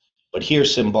context. But here,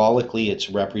 symbolically, it's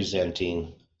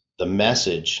representing the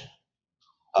message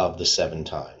of the 7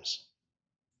 times.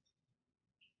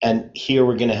 And here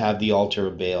we're going to have the altar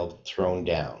of Baal thrown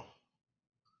down.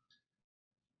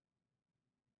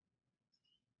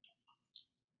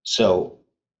 So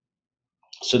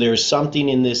there's something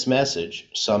in this message,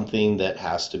 something that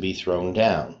has to be thrown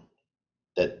down,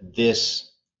 that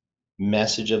this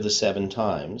message of the 7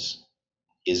 times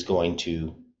is going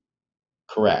to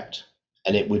correct.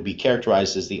 And it would be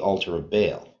characterized as the altar of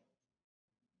Baal.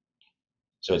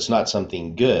 So it's not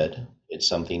something good, it's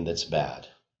something that's bad.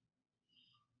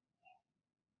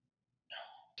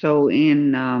 So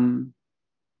in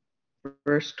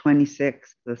verse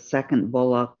 26, the second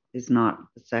bullock is not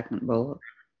the second bullock.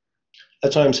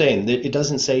 That's what I'm saying. It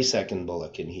doesn't say second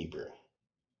bullock in Hebrew.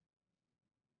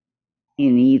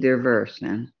 In either verse,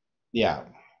 then? Yeah.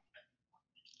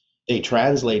 They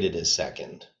translate it as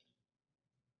second.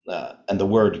 And the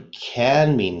word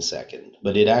can mean second,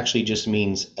 but it actually just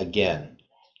means again.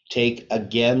 Take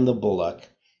again the bullock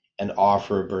and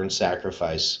offer a burnt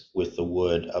sacrifice with the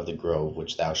wood of the grove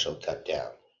which thou shalt cut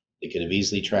down. They could have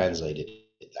easily translated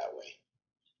it that way.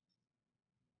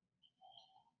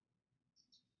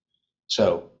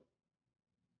 So,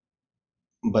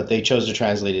 but they chose to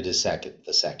translate it as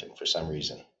the second for some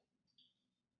reason.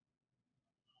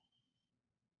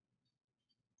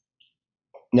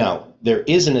 Now, there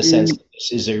is, in a sense,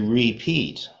 this is a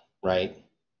repeat, right?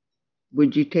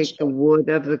 Would you take the wood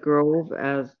of the grove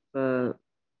as the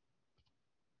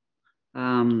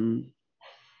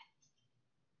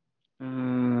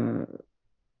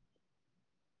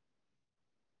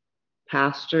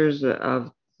pastors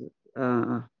of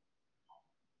that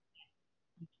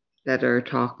are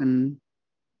talking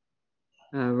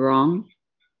wrong?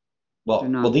 Well, They're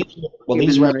not these giving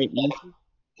the right represent, message?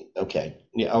 okay.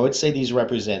 Yeah, I would say these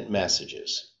represent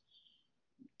messages.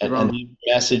 And Wrong. these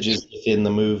messages within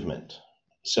the movement.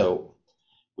 So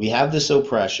we have this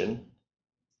oppression,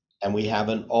 and we have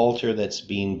an altar that's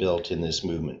being built in this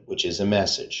movement, which is a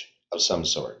message of some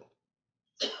sort.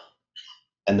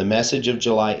 And the message of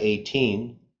July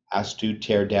 18 has to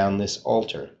tear down this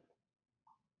altar,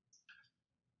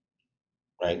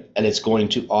 right? And it's going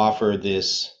to offer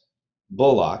this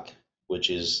bullock, which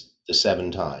is the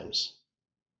 7 times,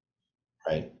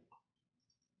 right?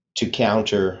 To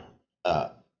counter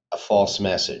a false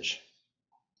message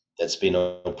that's been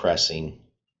oppressing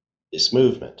this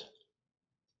movement.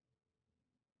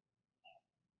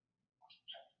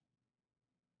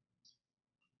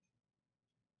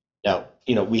 Now,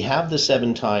 we have the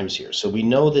 7 times here, so we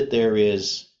know that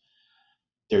there's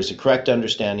a correct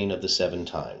understanding of the 7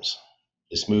 times.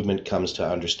 This movement comes to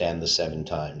understand the 7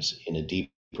 times in a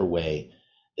deeper way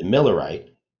than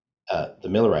the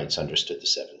Millerites understood the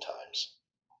 7 times,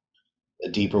 a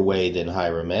deeper way than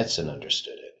Hiram Edson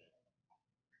understood it.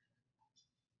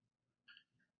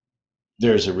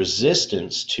 There's a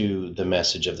resistance to the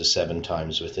message of the 7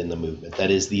 times within the movement. That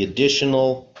is the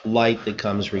additional light that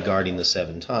comes regarding the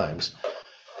 7 times.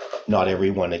 Not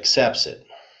everyone accepts it.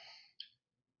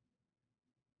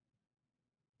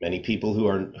 Many people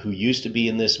who used to be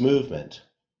in this movement,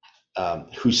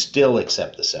 who still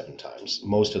accept the 7 times,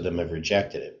 most of them have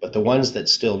rejected it. But the ones that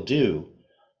still do,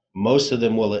 most of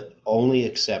them will only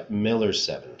accept Miller's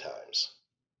 7 times.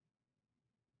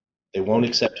 They won't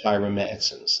accept Hiram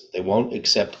Edson's. They won't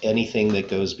accept anything that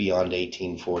goes beyond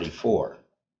 1844.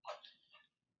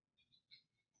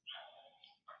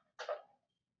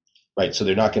 Right, so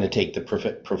they're not going to take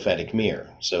the prophetic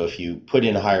mirror. So if you put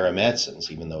in Hiram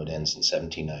Edson's, even though it ends in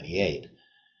 1798,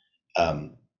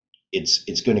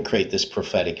 it's going to create this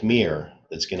prophetic mirror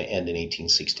that's going to end in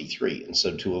 1863. And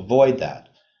so to avoid that,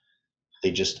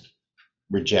 they just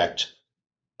reject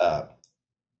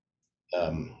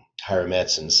Hiram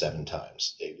Edson's 7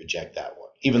 times. They reject that one,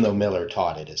 even though Miller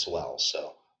taught it as well.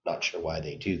 So not sure why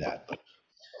they do that. But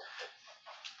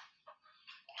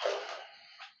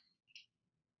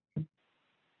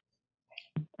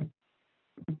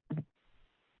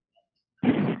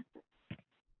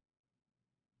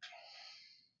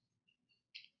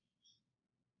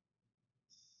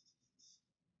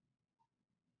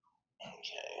okay.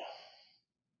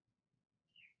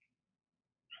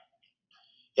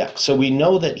 Yeah, so we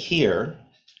know that here,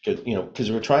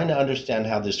 because we're trying to understand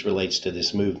how this relates to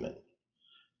this movement.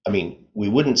 I mean, we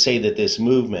wouldn't say that this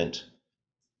movement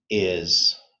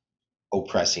is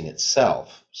oppressing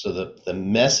itself. So the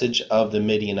message of the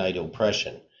Midianite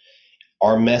oppression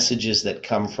are messages that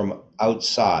come from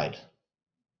outside,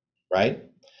 right?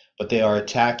 But they are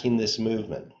attacking this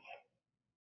movement.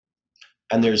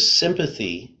 And there's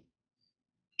sympathy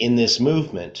in this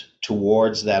movement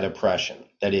towards that oppression.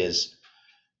 That is,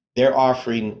 they're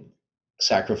offering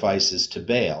sacrifices to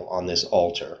Baal on this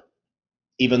altar,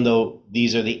 even though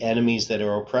these are the enemies that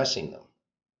are oppressing them,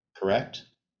 correct?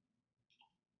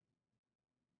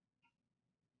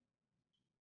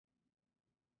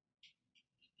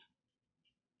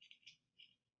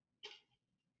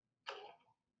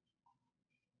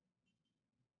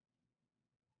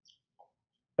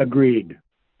 Agreed.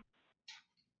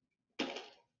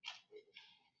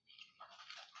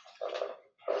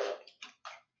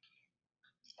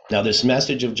 Now, this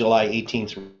message of July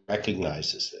 18th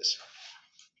recognizes this.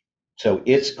 So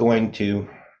it's going to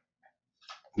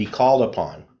be called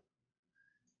upon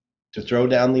to throw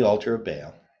down the altar of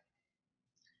Baal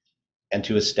and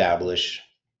to establish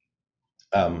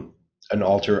an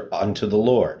altar unto the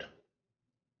Lord.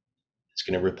 It's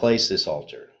going to replace this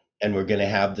altar. And we're going to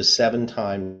have the 7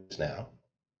 times now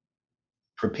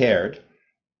prepared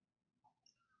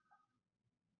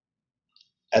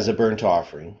as a burnt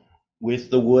offering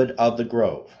with the wood of the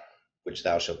grove, which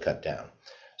thou shalt cut down.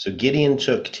 So Gideon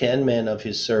took 10 men of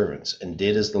his servants and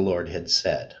did as the Lord had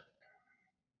said.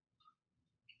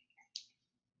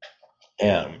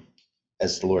 And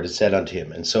as the Lord had said unto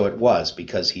him. And so it was,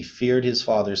 because he feared his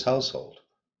father's household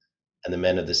and the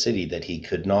men of the city, that he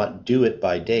could not do it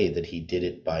by day, that he did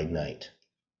it by night.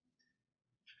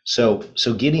 So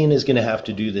Gideon is going to have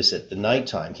to do this at the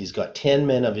nighttime. He's got 10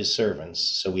 men of his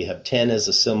servants. So we have 10 as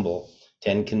a symbol.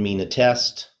 10 can mean a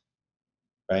test,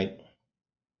 right?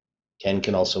 10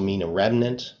 can also mean a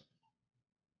remnant.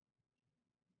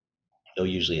 Though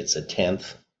usually it's a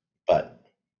 10th, but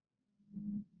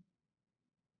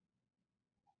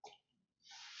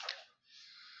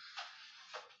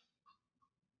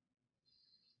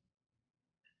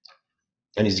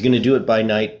And he's going to do it by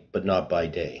night, but not by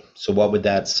day. So what would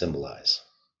that symbolize?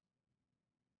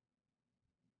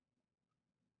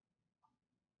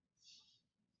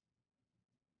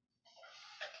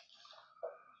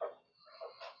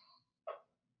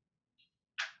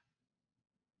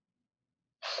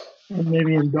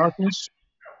 Maybe in darkness.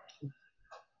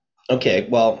 Okay,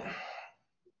 well,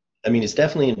 I mean, it's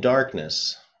definitely in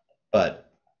darkness,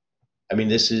 but I mean,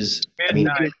 this is,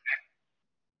 Midnight.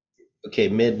 Okay,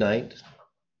 midnight.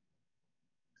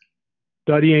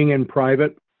 Studying in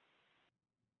private.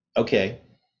 Okay.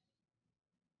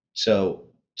 So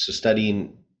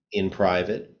studying in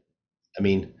private. I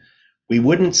mean, we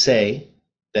wouldn't say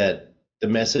that the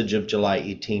message of July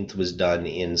 18th was done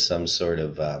in some sort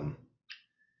of,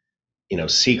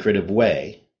 secretive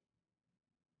way,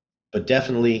 but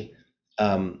definitely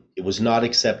it was not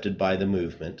accepted by the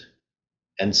movement,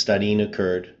 and studying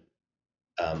occurred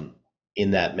on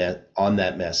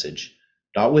that message,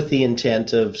 not with the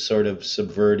intent of sort of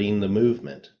subverting the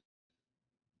movement,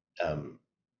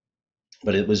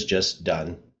 but it was just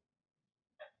done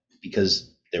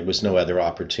because there was no other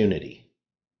opportunity.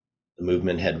 The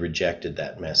movement had rejected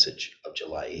that message of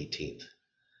July 18th.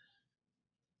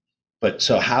 But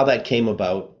so how that came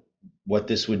about, what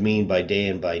this would mean by day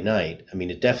and by night, I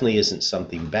mean, it definitely isn't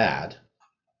something bad.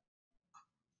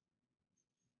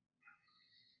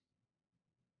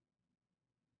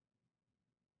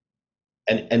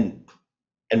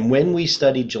 And when we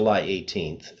studied July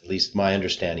 18th, at least my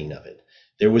understanding of it,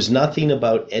 there was nothing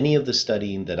about any of the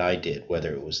studying that I did,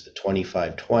 whether it was the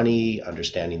 2520,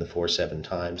 understanding the 4-7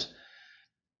 times,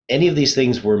 any of these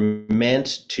things were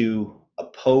meant to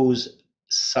oppose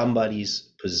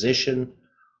somebody's position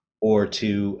or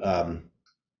to,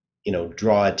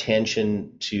 draw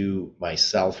attention to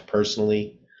myself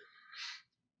personally.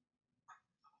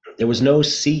 There was no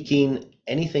seeking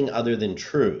anything other than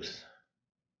truth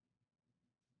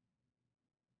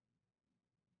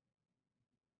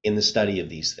in the study of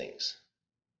these things.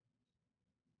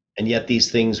 And yet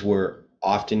these things were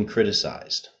often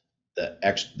criticized.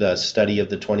 The study of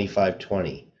the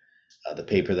 2520, the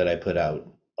paper that I put out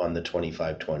on the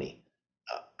 2520,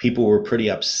 people were pretty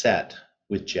upset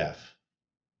with Jeff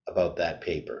about that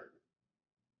paper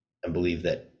and believe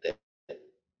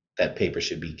that paper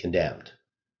should be condemned.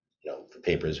 The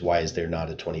paper is, why is there not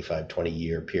a 25-20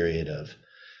 year period of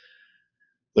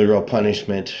literal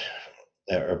punishment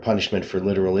or punishment for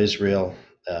literal Israel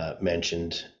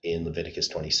mentioned in Leviticus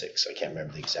 26. I can't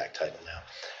remember the exact title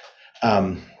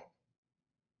now.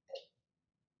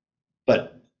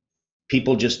 But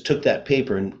people just took that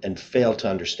paper and failed to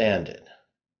understand it.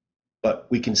 But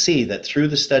we can see that through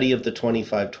the study of the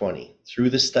 2520, through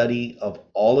the study of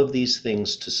all of these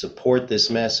things to support this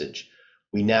message,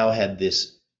 we now had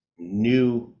this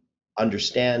new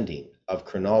understanding of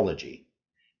chronology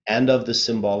and of the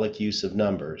symbolic use of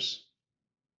numbers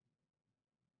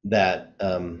that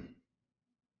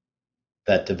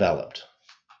developed,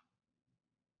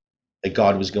 that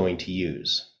God was going to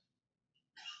use.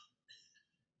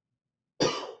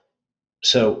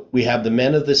 So we have the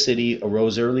men of the city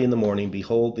arose early in the morning.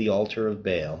 Behold, the altar of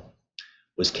Baal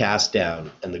was cast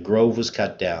down, and the grove was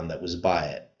cut down that was by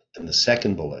it, and the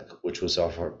second bullock, which was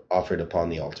offered upon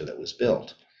the altar that was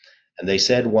built. And they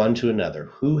said one to another,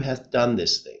 Who hath done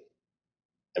this thing?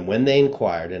 And when they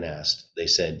inquired and asked, they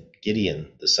said,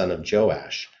 Gideon, the son of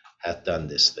Joash, hath done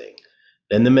this thing.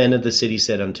 Then the men of the city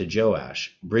said unto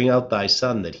Joash, Bring out thy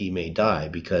son, that he may die,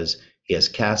 because he has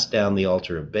cast down the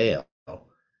altar of Baal,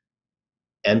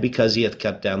 and because he hath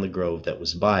cut down the grove that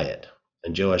was by it.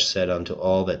 And Joash said unto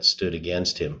all that stood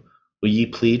against him, Will ye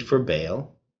plead for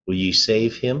Baal? Will ye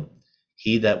save him?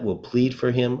 He that will plead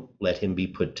for him, let him be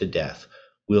put to death,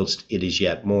 whilst it is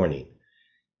yet morning.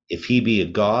 If he be a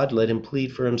god, let him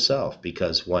plead for himself,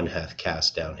 because one hath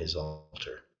cast down his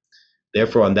altar.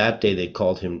 Therefore on that day they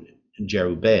called him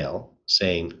Jerubbaal,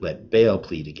 saying, Let Baal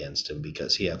plead against him,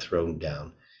 because he hath thrown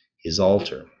down his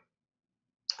altar.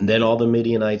 And then all the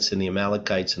Midianites and the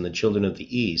Amalekites and the children of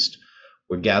the east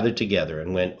were gathered together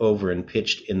and went over and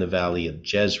pitched in the valley of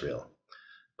Jezreel.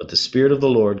 But the Spirit of the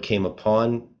Lord came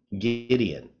upon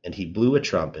Gideon, and he blew a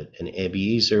trumpet, and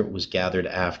Abiezer was gathered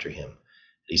after him.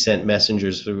 He sent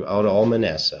messengers throughout all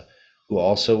Manasseh, who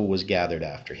also was gathered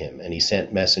after him. And he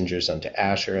sent messengers unto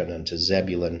Asher and unto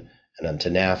Zebulun and unto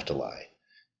Naphtali.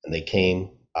 And they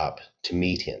came up to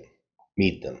meet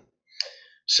them.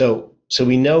 So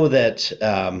we know that,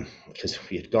 because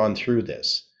we had gone through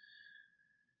this.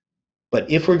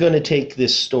 But if we're going to take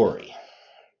this story,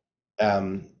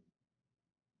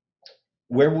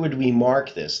 where would we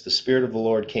mark this? The Spirit of the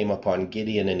Lord came upon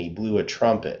Gideon, and he blew a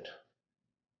trumpet.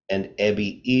 And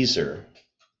Abiezer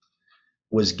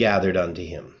was gathered unto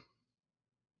him.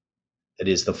 That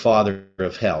is, the father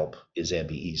of help is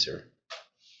Ebiezer.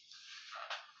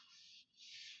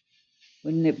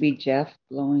 Wouldn't it be Jeff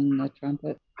blowing the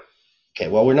trumpet? Okay,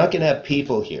 well, we're not going to have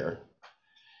people here.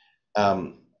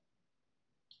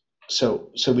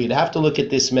 So we'd have to look at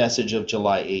this message of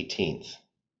July 18th.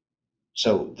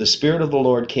 So the Spirit of the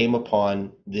Lord came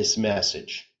upon this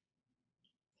message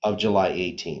of July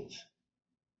 18th.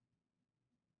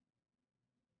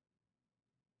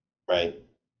 Right?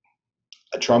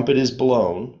 A trumpet is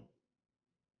blown.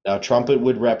 Now, a trumpet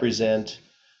would represent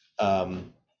a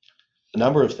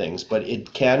number of things, but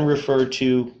it can refer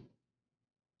to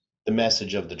the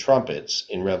message of the trumpets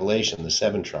in Revelation, the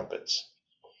 7 trumpets.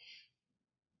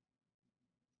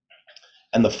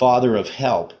 And the Father of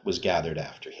help was gathered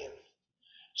after him.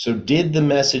 So did the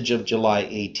message of July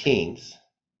 18th,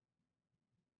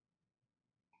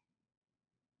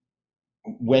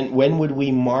 when would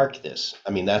we mark this?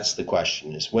 I mean, that's the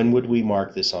question, is when would we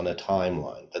mark this on a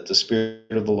timeline, that the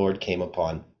Spirit of the Lord came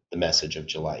upon the message of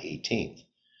July 18th?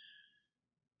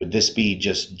 Would this be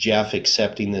just Jeff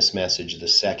accepting this message the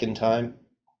second time?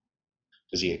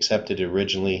 Because he accepted it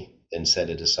originally, then set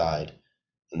it aside,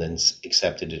 and then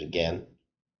accepted it again?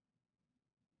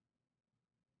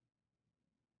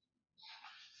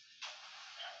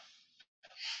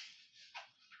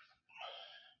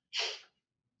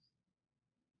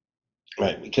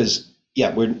 Right, because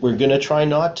we're going to try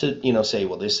not to say,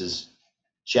 well, this is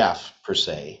Jeff per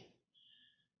se,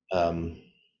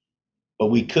 but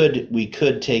we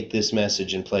could take this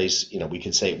message in place. We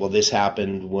could say, well, this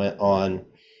happened on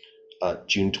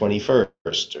June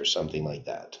 21st or something like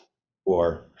that,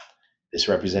 or this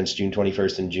represents June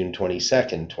 21st and June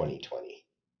 22nd, 2020.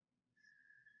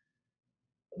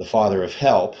 The Father of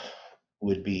help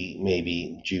would be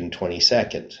maybe June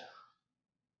 22nd.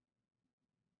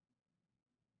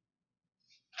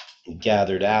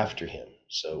 Gathered after him.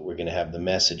 So we're going to have the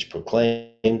message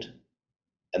proclaimed,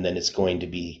 and then it's going to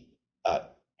be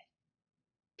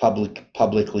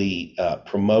publicly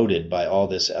promoted by all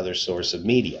this other source of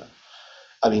media.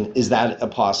 I mean, is that a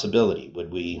possibility?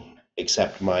 Would we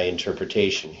accept my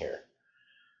interpretation here?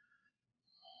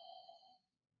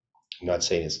 I'm not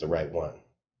saying it's the right one.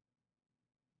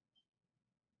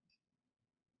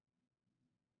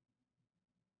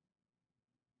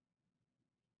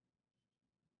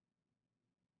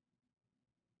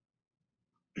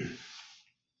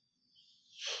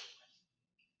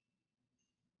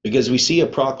 Because we see a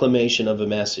proclamation of a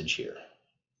message here,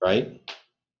 right?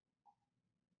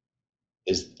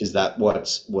 Is that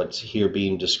what's here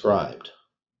being described?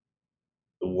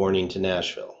 The warning to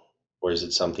Nashville, or is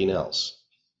it something else?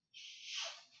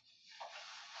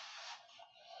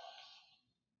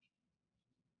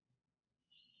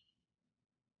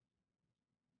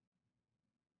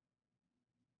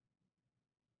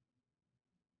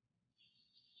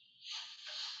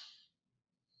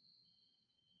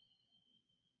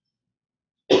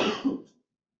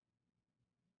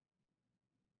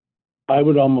 I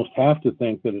would almost have to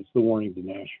think that it's the warning to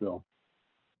Nashville.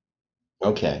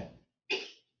 Okay.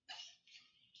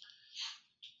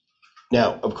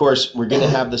 Now, of course, we're going to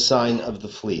have the sign of the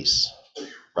fleece,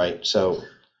 right? So,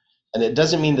 and it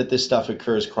doesn't mean that this stuff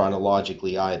occurs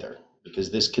chronologically either, because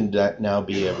this can now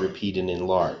be a repeat and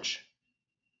enlarge.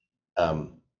 And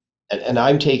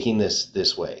I'm taking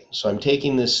this way. So I'm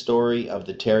taking this story of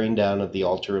the tearing down of the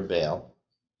altar of Baal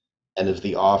and of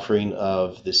the offering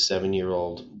of this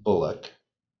 7-year-old bullock,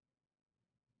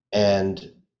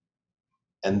 and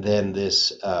then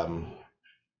this the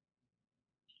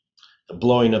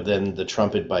blowing of then the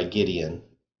trumpet by Gideon,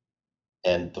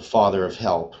 and the Father of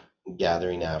help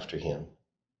gathering after him,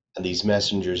 and these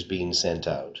messengers being sent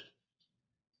out,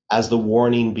 as the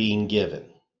warning being given.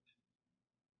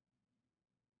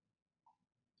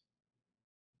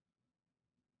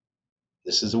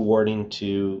 This is a warning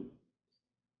to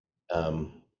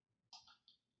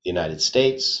the United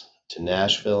States, to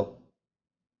Nashville.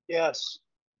 Yes.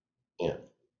 Yeah.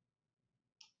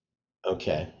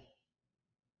 Okay.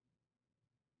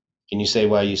 Can you say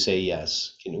why you say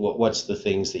yes? What's the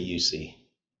things that you see?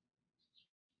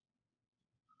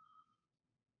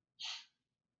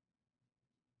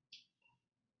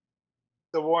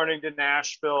 The warning to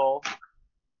Nashville,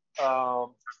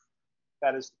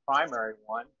 that is the primary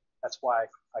one. That's why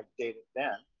I dated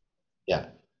then. Yeah.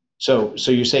 So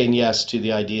you're saying yes to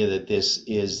the idea that this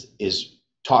is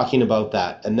talking about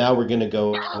that, and now we're going to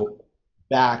go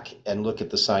back and look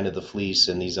at the sign of the fleece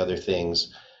and these other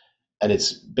things, and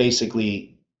it's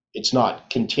basically, it's not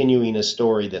continuing a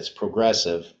story that's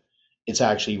progressive, it's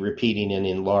actually repeating and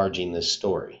enlarging this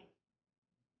story.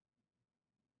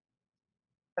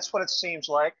 That's what it seems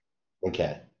like.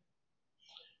 Okay.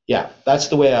 Yeah, that's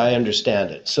the way I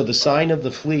understand it. So the sign of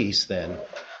the fleece, then,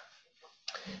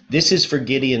 this is for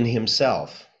Gideon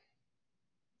himself,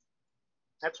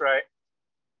 That's right.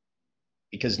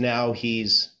 because now he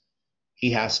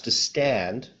has to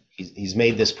stand. He's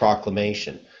made this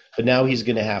proclamation, but now he's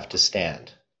going to have to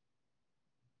stand.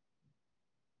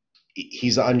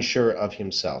 He's unsure of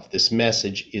himself. This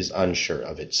message is unsure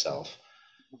of itself.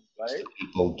 Right. The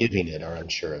people giving it are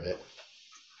unsure of it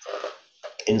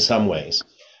in some ways,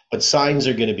 but signs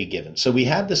are going to be given. So we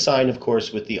had the sign, of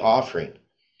course, with the offering,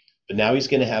 but now he's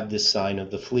going to have this sign of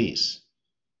the fleece.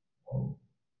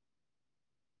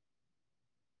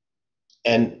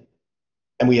 And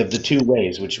we have the two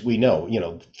ways, which we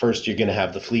know, first you're going to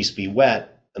have the fleece be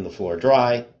wet and the floor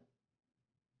dry,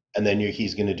 and then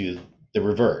he's going to do the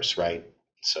reverse, right?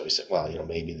 So he said, well,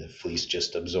 maybe the fleece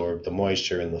just absorbed the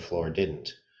moisture and the floor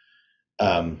didn't.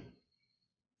 I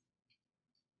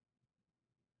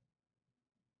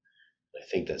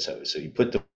think that's how. So you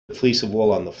put the fleece of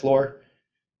wool on the floor,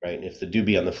 right? And if the dew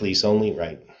be on the fleece only,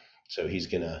 right? So he's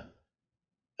going to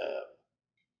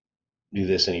do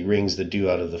this, and he wrings the dew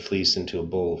out of the fleece into a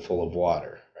bowl full of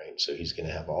water, right? So he's going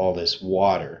to have all this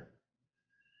water.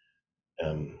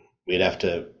 We'd have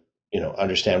to,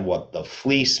 understand what the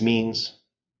fleece means.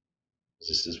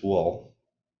 This is wool.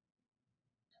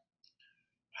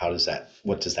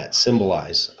 What does that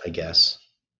symbolize, I guess?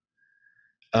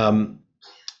 And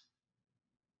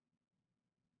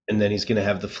then he's going to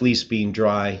have the fleece being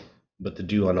dry, but the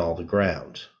dew on all the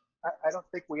ground. I don't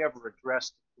think we ever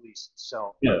addressed the fleece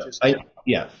itself.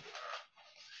 Yeah.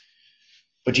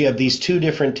 But you have these two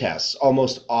different tests,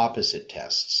 almost opposite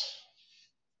tests.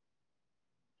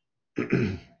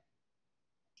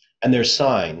 And they're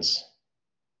signs.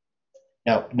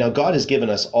 Now God has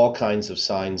given us all kinds of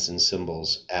signs and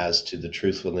symbols as to the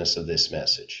truthfulness of this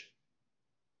message.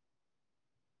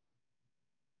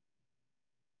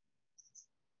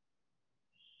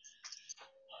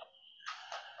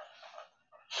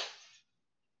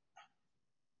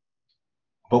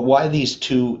 But why these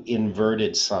two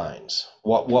inverted signs?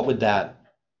 What would that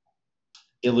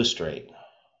illustrate?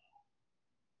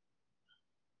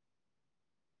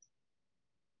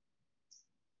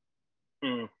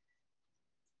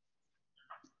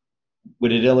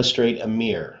 Would it illustrate a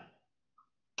mirror?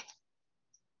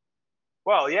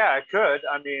 Well, yeah, it could.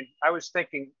 I mean, I was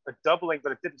thinking a doubling,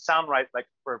 but it didn't sound right, like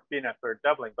for being for a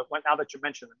doubling. But now that you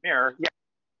mentioned the mirror,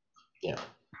 yeah.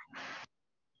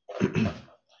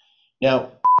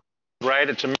 Now, right,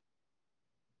 it's a.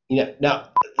 Yeah. Now,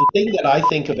 the thing that I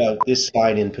think about this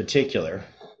slide in particular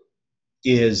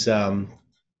is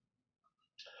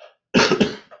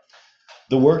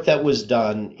the work that was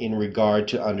done in regard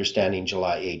to understanding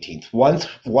July 18th.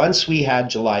 Once we had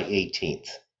July 18th,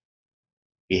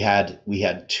 we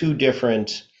had two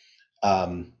different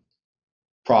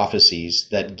prophecies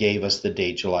that gave us the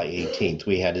date July 18th.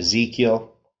 We had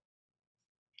Ezekiel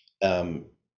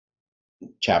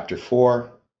chapter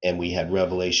 4, and we had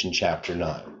Revelation chapter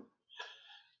 9.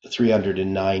 The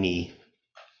 390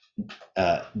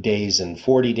 days and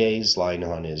 40 days lying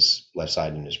on his left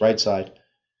side and his right side.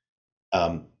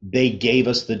 They gave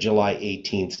us the July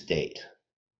 18th date.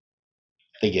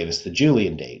 They gave us the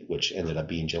Julian date, which ended up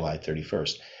being July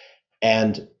 31st.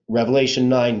 And Revelation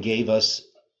 9 gave us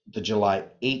the July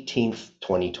 18th,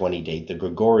 2020 date, the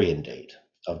Gregorian date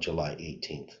of July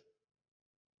 18th.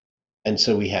 And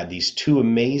so we had these two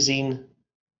amazing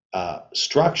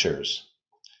structures,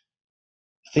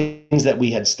 things that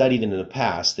we had studied in the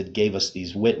past that gave us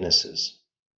these witnesses.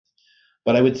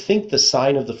 But I would think the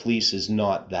sign of the fleece is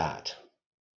not that.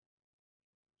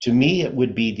 To me, it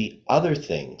would be the other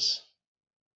things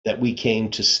that we came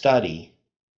to study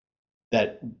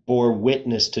that bore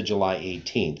witness to July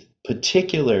 18th,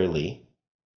 particularly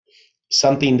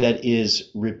something that is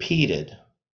repeated.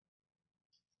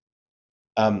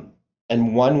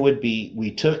 And one would be,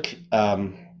 we took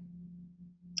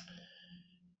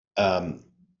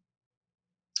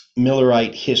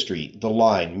Millerite history, the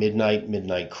line, midnight,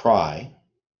 midnight cry,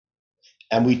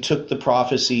 and we took the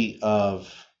prophecy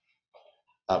of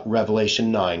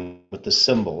Revelation 9 with the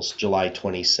symbols, July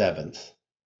 27th,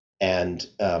 and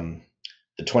the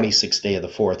 26th day of the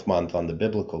fourth month on the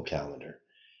biblical calendar.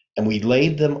 And we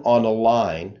laid them on a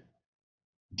line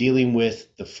dealing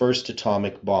with the first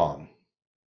atomic bomb.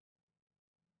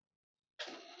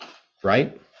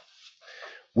 Right?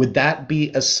 Would that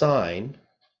be a sign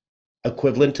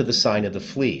equivalent to the sign of the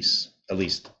fleece? At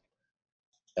least,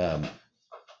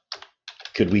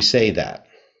 could we say that?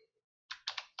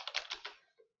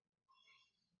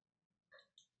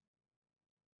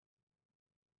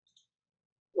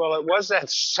 Well, it was that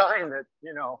sign that,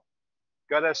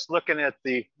 got us looking at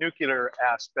the nuclear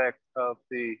aspect of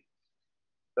the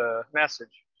message.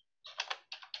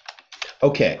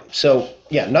 Okay, so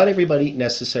yeah, not everybody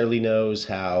necessarily knows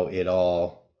how it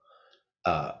all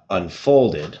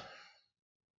unfolded.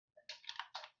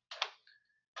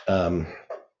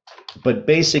 But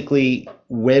basically,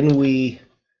 when we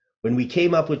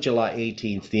came up with July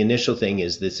 18th, the initial thing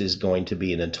is this is going to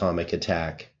be an atomic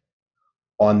attack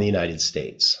on the United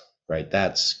States, right?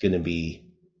 That's going to be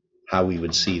how we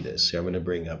would see this. So I'm going to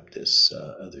bring up this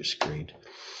other screen.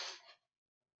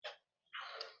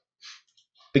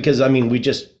 Because, I mean, we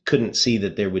just couldn't see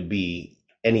that there would be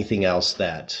anything else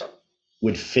that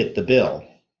would fit the bill.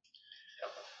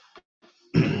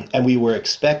 And we were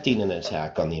expecting an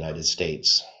attack on the United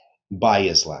States by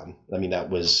Islam. I mean, that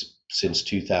was since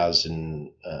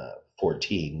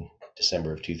 2014,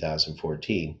 December of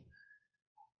 2014,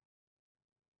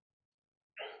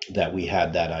 that we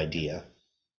had that idea.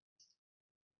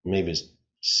 Maybe it's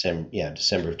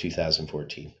December of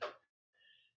 2014.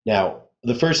 Now,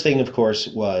 the first thing, of course,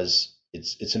 was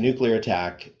it's a nuclear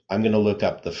attack. I'm going to look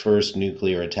up the first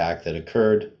nuclear attack that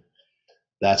occurred.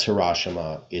 That's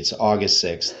Hiroshima. It's August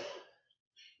 6th,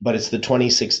 but it's the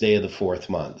 26th day of the 4th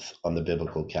month on the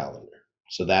biblical calendar.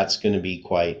 So that's going to be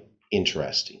quite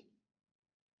interesting.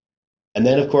 And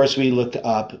then, of course, we looked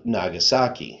up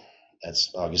Nagasaki.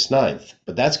 That's August 9th,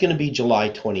 but that's going to be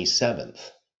July 27th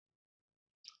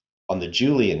on the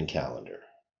Julian calendar.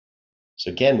 So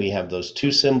again, we have those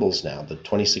two symbols now, the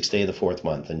 26th day of the 4th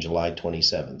month and July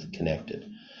 27th connected.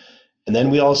 And then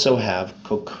we also have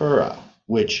Kokura,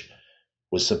 which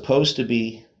was supposed to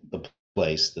be the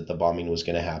place that the bombing was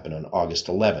going to happen on August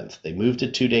 11th. They moved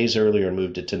it 2 days earlier and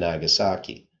moved it to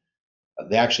Nagasaki.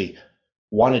 They actually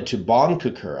wanted to bomb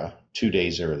Kokura 2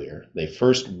 days earlier. They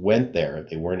first went there.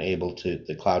 They weren't able to,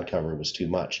 the cloud cover was too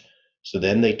much. So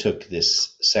then they took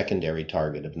this secondary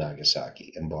target of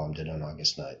Nagasaki and bombed it on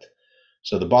August 9th.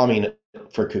 So the bombing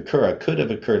for Kokura could have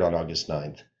occurred on August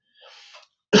 9th.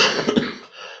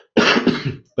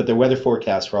 But the weather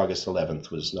forecast for August 11th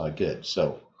was not good.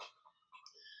 So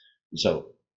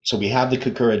we have the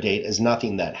Kokura date as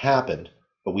nothing that happened,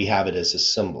 but we have it as a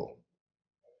symbol.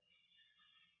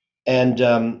 And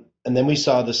then we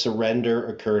saw the surrender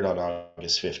occurred on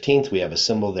August 15th. We have a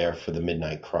symbol there for the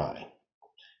Midnight Cry.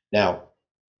 Now,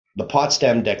 the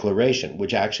Potsdam Declaration,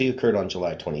 which actually occurred on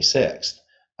July 26th,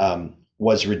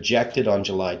 was rejected on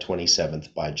July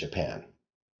 27th by Japan.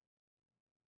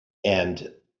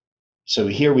 And so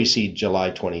here we see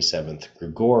July 27th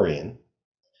Gregorian,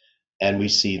 and we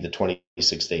see the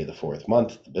 26th day of the 4th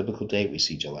month, the biblical date. We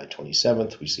see July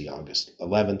 27th, we see August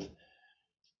 11th.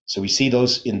 So we see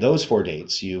those in those 4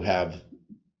 dates, you have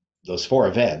those 4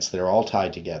 events that are all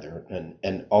tied together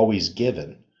and always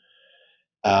given.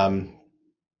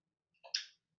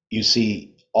 You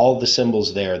see all the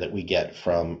symbols there that we get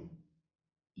from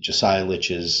Josiah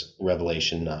Litch's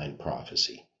Revelation 9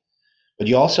 prophecy. But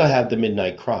you also have the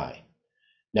Midnight Cry.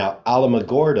 Now,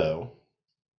 Alamogordo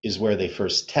is where they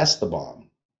first test the bomb.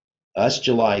 That's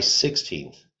July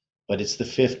 16th, but it's the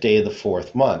 5th day of the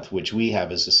 4th month, which we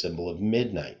have as a symbol of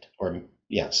midnight.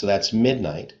 So that's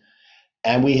midnight.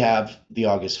 And we have the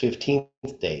August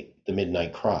 15th date, the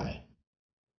Midnight Cry.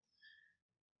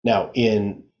 Now,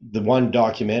 in the one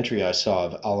documentary I saw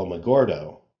of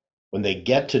Alamogordo, when they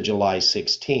get to July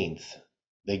 16th,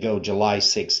 they go July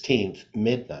 16th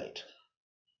midnight.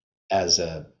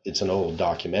 It's an old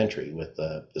documentary with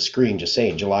the screen just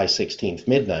saying July 16th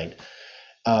midnight.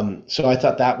 So I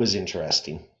thought that was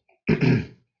interesting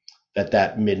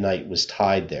that midnight was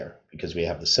tied there because we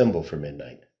have the symbol for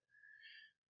midnight.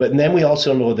 But then we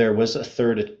also know there was a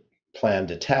third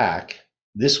planned attack.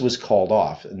 This was called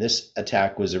off, and this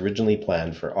attack was originally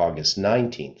planned for August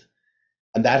 19th.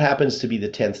 And that happens to be the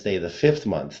 10th day of the 5th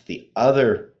month, the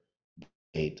other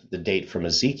date, the date from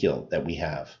Ezekiel that we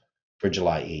have for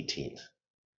July 18th.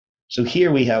 So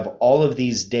here we have all of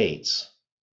these dates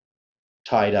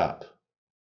tied up.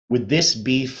 Would this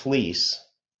be fleece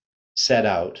set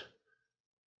out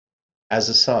as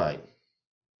a sign?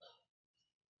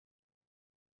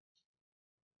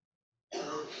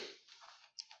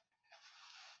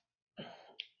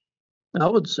 I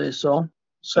would say so.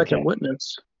 Second Okay.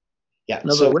 witness. Yeah.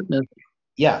 Another witness.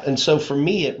 Yeah, and so for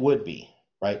me it would be,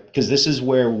 right? Because this is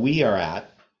where we are at,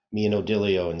 me and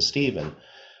Odilio and Stephen,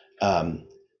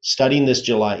 studying this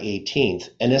July 18th,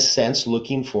 in a sense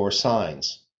looking for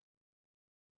signs,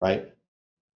 right?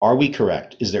 Are we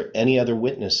correct? Is there any other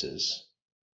witnesses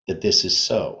that this is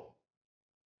so?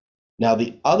 Now,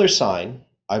 the other sign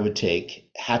I would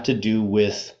take had to do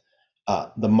with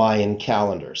the Mayan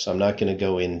calendar, so I'm not going to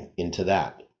go into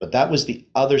that. But that was the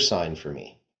other sign for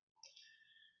me.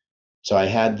 So I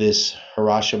had this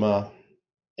Hiroshima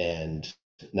and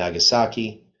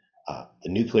Nagasaki, the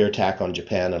nuclear attack on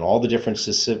Japan, and all the different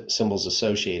symbols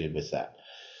associated with that.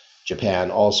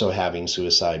 Japan also having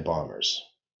suicide bombers.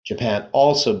 Japan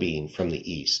also being from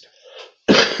the east,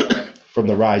 from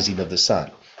the rising of the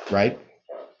sun, right?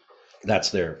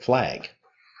 That's their flag.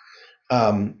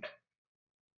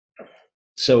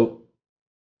 So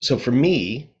for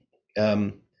me,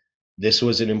 this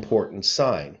was an important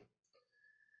sign.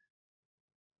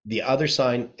 The other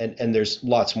sign, and there's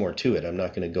lots more to it. I'm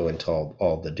not going to go into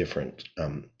all the different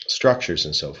structures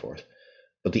and so forth.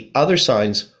 But the other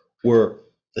signs were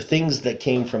the things that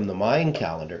came from the Mayan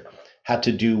calendar had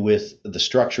to do with the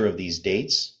structure of these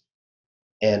dates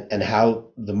and how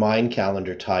the Mayan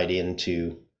calendar tied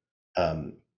into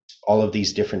all of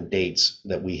these different dates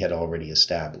that we had already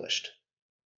established.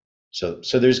 So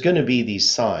there's going to be these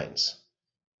signs,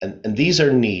 and these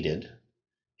are needed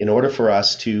in order for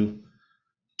us to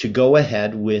go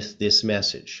ahead with this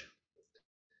message.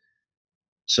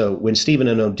 So when Stephen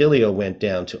and Odilio went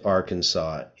down to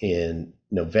Arkansas in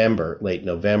late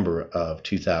November of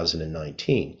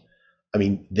 2019, I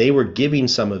mean, they were giving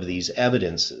some of these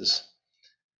evidences,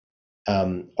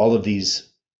 all of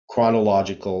these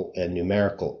chronological and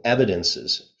numerical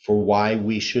evidences for why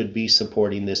we should be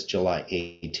supporting this July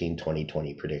 18,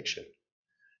 2020 prediction.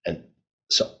 And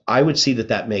so I would see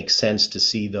that makes sense to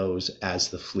see those as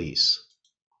the fleece.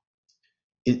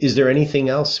 Is there anything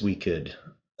else we could?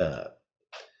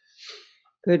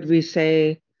 Could we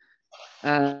say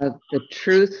the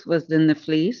truth was in the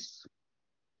fleece,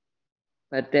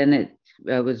 but then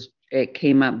it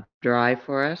came up dry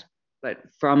for us, but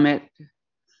from it,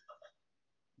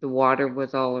 the water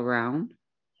was all around.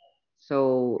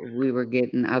 So we were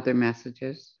getting other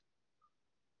messages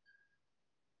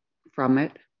from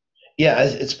it. Yeah,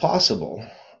 it's possible.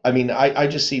 I mean, I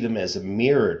just see them as a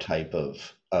mirror type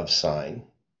of sign.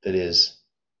 That is,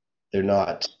 they're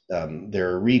not,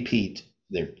 they're a repeat,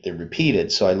 they're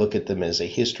repeated. So I look at them as a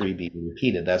history being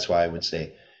repeated. That's why I would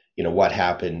say, what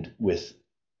happened with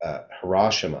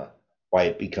Hiroshima, why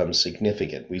it becomes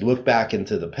significant. We look back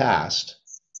into the past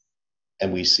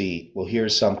and we see, well,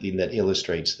 here's something that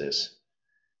illustrates this.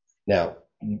 Now,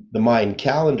 the Mayan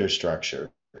calendar structure,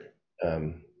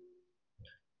 and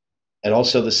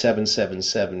also the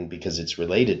 777, because it's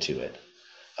related to it,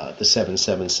 the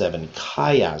 777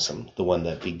 chiasm, the one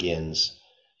that begins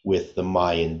with the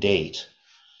Mayan date,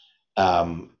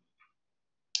 December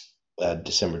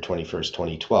 21st,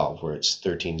 2012, where it's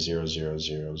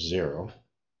 130000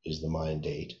 is the Mayan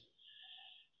date.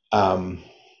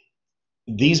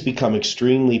 These become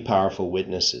extremely powerful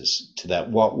witnesses to that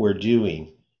what we're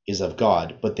doing is of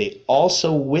God, but they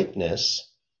also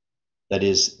witness, that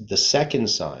is the second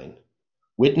sign,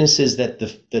 witnesses that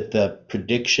the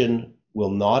prediction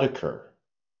will not occur.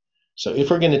 So if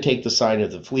we're going to take the sign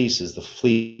of the fleece as the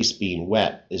fleece being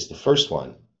wet is the first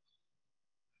one,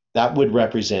 that would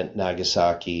represent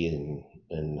Nagasaki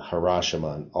and Hiroshima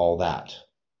and all that,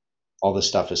 all the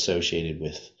stuff associated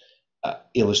with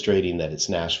illustrating that it's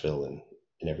Nashville and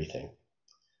everything.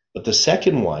 But the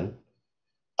second one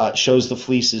shows the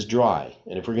fleece is dry.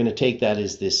 And if we're going to take that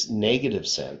as this negative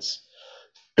sense,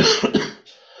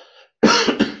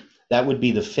 that would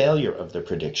be the failure of the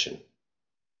prediction,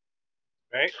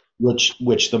 Right.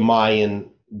 which the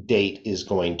Mayan date is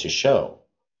going to show,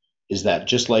 is that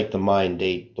just like the Mayan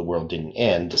date, the world didn't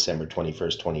end December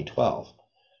 21st, 2012.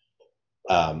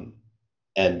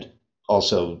 And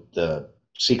also the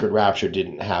secret rapture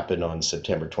didn't happen on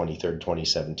September 23rd,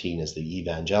 2017, as the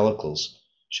evangelicals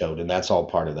showed, and that's all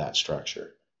part of that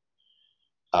structure.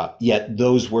 Yet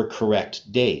those were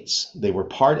correct dates. They were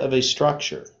part of a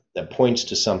structure that points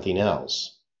to something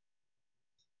else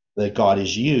that God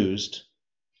has used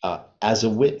as a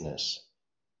witness,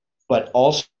 but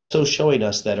also showing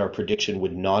us that our prediction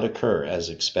would not occur as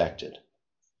expected.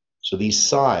 So these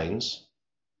signs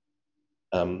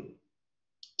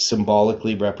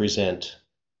symbolically represent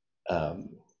a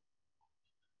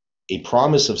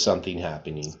promise of something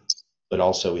happening, but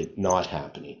also it not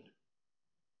happening,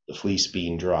 the fleece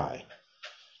being dry.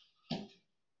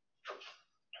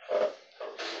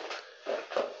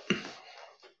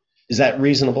 Is that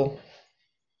reasonable?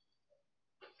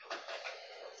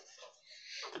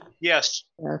 Yes.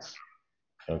 Yes.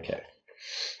 Okay.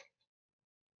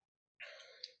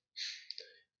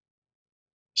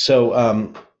 So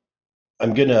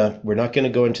we're not gonna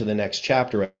go into the next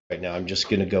chapter right now. I'm just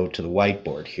gonna go to the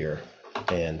whiteboard here,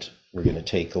 and we're gonna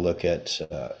take a look at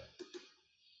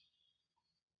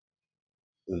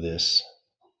this.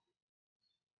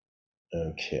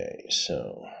 Okay,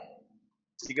 so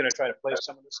You gonna try to play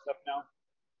some of this stuff now?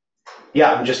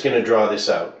 Yeah, I'm just going to draw this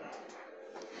out.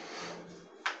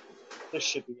 This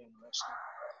should be interesting.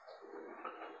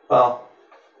 Well,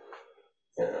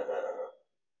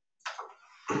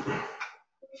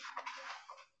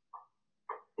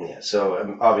 yeah, so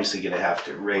I'm obviously going to have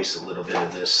to erase a little bit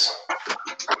of this.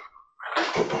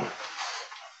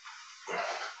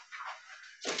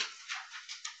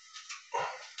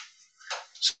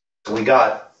 So we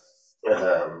got,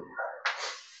 I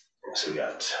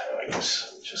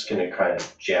guess, just going to kind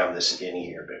of jam this in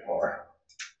here a bit more.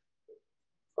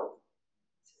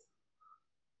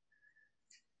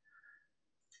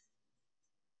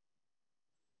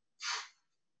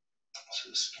 So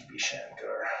this can be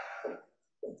Shamgar.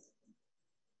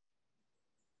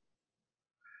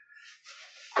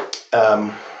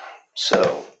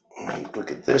 So let me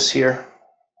look at this here.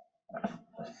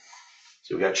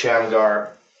 So we got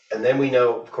Shamgar, and then we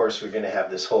know, of course, we're going to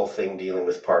have this whole thing dealing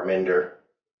with Parminder.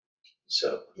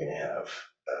 So we're going to have,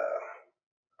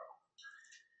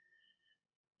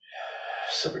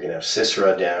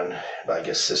 Sisera down. Well, I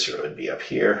guess Sisera would be up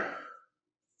here.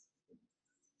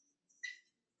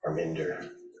 Parminder.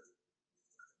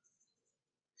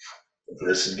 And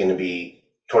this is going to be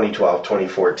 2012,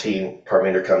 2014.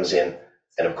 Parminder comes in,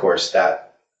 and of course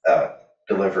that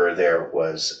deliverer there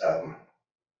was,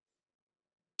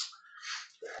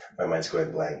 my mind's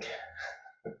going blank.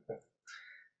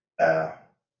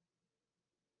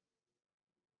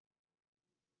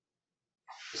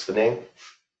 What's the name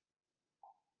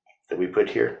that we put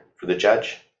here for the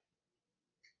judge?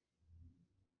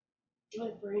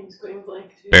 My brain's going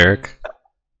blank too. Barak.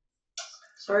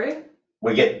 Sorry?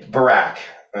 We get Barak.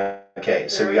 Okay,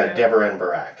 so we got Deborah and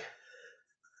Barak.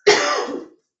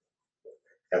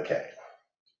 Okay.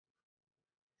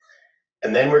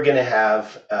 And then we're going to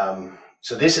have,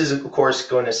 so this is, of course,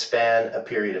 going to span a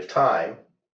period of time,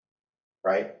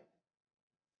 right?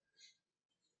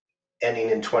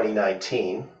 Ending in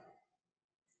 2019.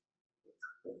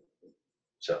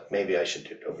 So maybe I should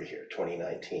do it over here,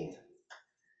 2019.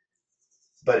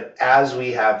 But as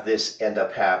we have this end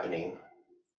up happening,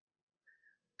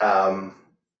 we're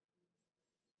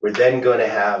then going to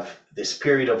have this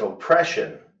period of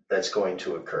oppression that's going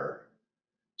to occur.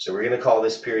 So we're going to call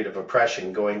this period of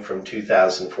oppression going from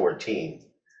 2014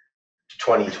 to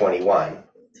 2021,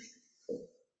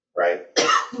 right?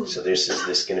 So this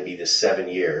is going to be the 7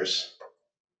 years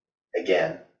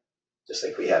again, just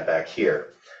like we had back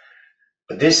here.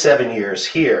 But this 7 years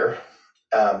here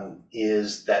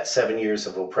is that 7 years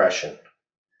of oppression.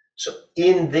 So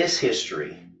in this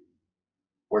history,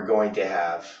 we're going to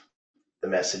have the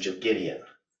message of Gideon.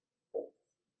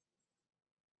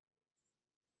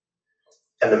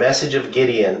 And the message of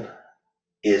Gideon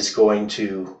is going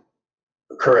to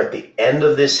occur at the end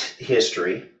of this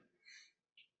history.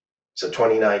 So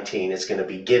 2019, it's going to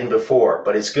begin before,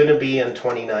 but it's going to be in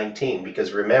 2019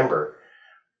 because remember,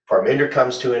 Parminder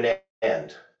comes to an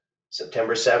end.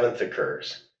 September 7th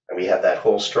occurs, and we have that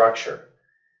whole structure.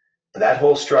 And that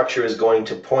whole structure is going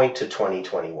to point to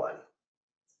 2021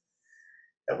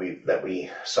 that we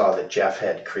saw that Jeff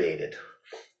had created,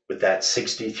 with that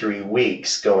 63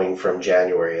 weeks going from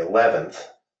January 11th,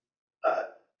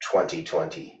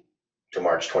 2020 to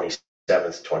March 27th,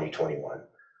 2021.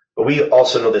 But we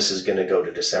also know this is going to go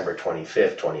to December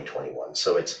 25th, 2021.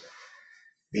 So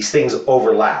these things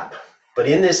overlap. But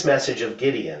in this message of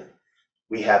Gideon,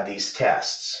 we have these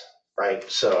tests, right?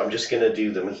 So I'm just going to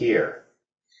do them here.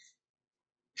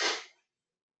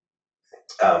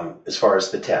 As far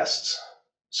as the tests.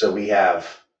 So we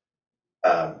have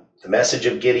the message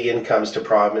of Gideon comes to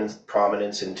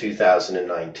prominence in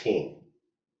 2019.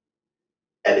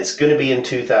 And it's going to be in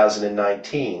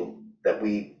 2019 that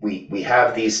we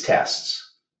have these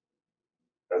tests.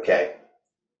 Okay?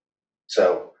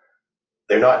 So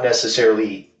they're not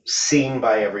necessarily seen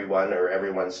by everyone, or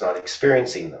everyone's not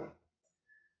experiencing them.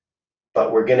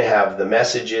 But we're going to have the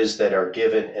messages that are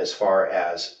given as far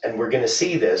as, and we're going to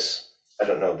see this, I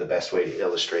don't know the best way to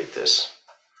illustrate this.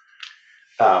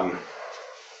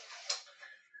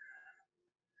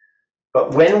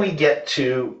 But when we get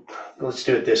to, let's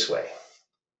do it this way.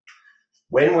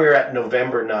 When we're at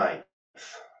November 9th,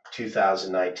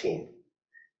 2019,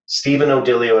 Stephen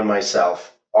Odilio and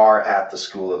myself are at the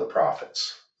School of the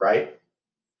Prophets, right?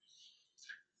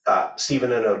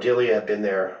 Stephen and Odilio have been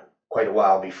there quite a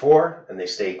while before, and they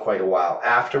stay quite a while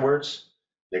afterwards.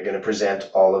 They're going to present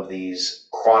all of these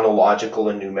chronological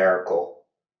and numerical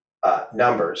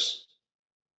numbers.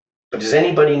 But does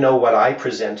anybody know what I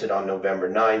presented on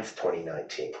November 9th,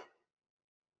 2019?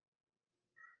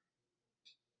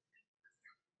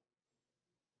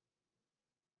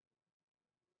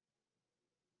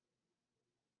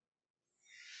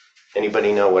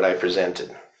 Anybody know what I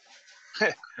presented?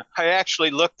 I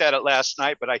actually looked at it last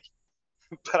night, but I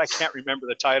can't remember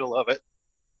the title of it.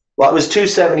 Well, it was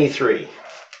 273,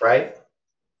 right?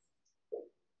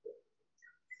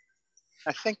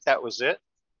 I think that was it.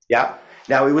 Yeah.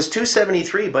 Now it was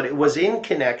 273, but it was in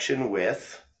connection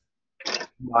with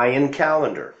Mayan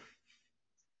calendar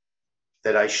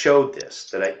that I showed this,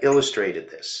 that I illustrated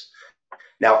this.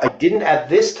 Now I didn't at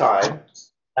this time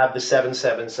have the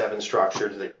 777 structure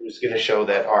that was going to show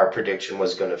that our prediction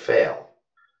was going to fail.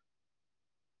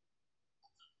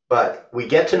 But we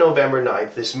get to November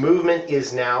 9th. This movement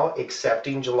is now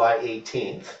accepting July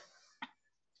 18th.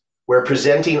 We're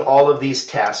presenting all of these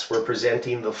tests. We're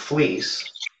presenting the fleece.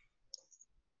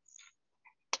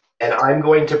 And I'm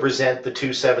going to present the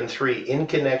 273 in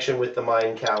connection with the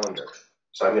Mayan calendar.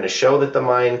 So I'm going to show that the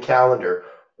Mayan calendar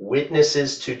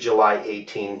witnesses to July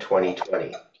 18,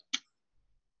 2020.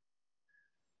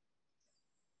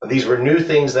 These were new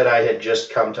things that I had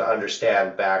just come to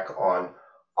understand back on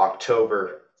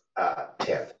October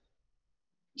 10th.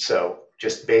 So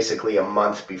just basically a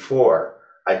month before,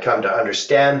 I'd come to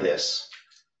understand this.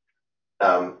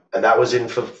 And that was in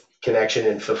connection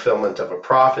and fulfillment of a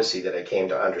prophecy that I came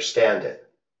to understand it.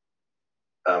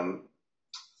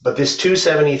 But this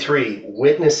 273,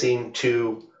 witnessing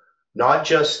to not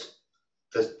just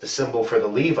the symbol for the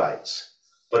Levites,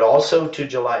 but also to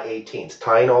July 18th,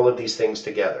 tying all of these things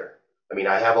together. I mean,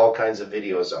 I have all kinds of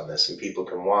videos on this and people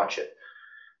can watch it.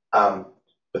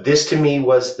 But this to me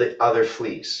was the other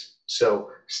fleece.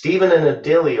 So Stephen and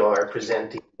Odilio are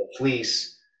presenting the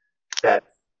fleece that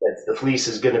the fleece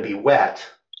is going to be wet,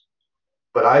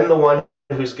 but I'm the one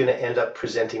who's going to end up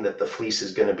presenting that the fleece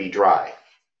is going to be dry.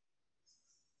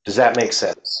 Does that make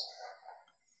sense?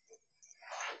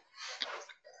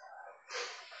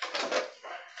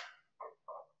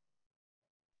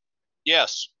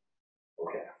 Yes.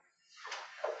 Okay.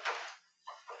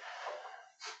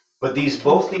 But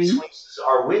both these fleeces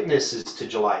are witnesses to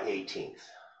July 18th.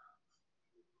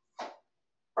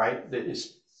 Right?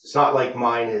 It's not like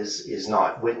mine is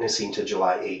not witnessing to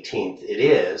July 18th. It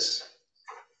is.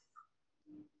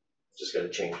 Just got to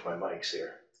change my mics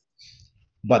here.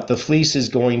 But the fleece is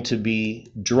going to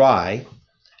be dry,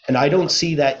 and I don't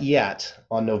see that yet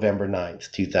on November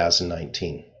 9th,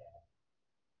 2019.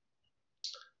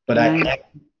 But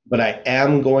I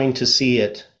am going to see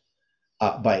it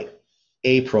by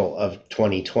April of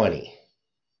 2020.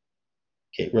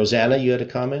 Okay, Rosanna, you had a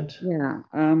comment? Yeah,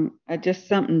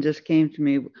 something just came to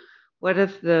me. What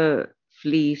if the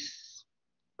fleece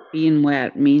being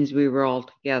wet means we were all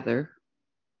together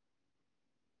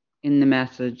in the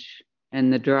message,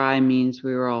 and the dry means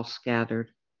we were all scattered?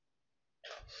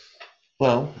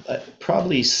 Well,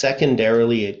 probably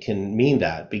secondarily it can mean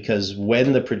that, because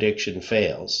when the prediction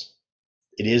fails,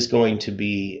 it is going to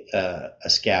be a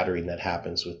scattering that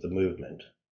happens with the movement.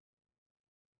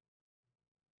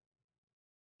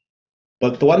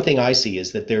 But the one thing I see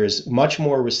is that there is much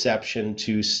more reception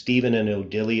to Stephen and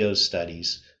Odilio's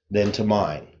studies than to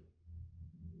mine.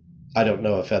 I don't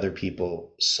know if other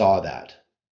people saw that.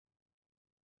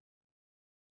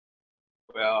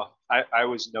 Well, I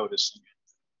was noticing.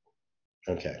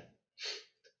 Okay.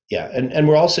 Yeah, and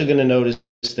we're also going to notice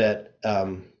that,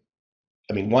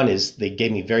 I mean, one is they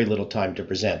gave me very little time to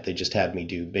present. They just had me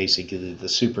do basically the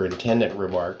superintendent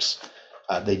remarks.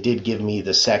 They did give me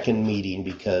the second meeting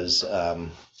because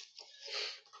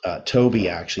Toby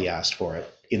actually asked for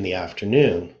it in the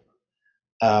afternoon.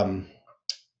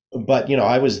 But, you know,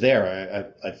 I was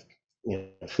there. I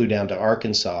flew down to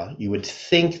Arkansas. You would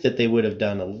think that they would have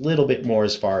done a little bit more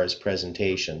as far as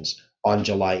presentations on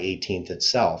July 18th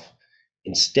itself.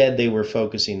 Instead, they were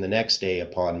focusing the next day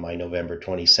upon my November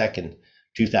 22nd,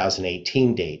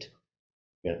 2018 date,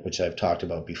 which I've talked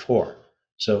about before.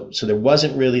 So there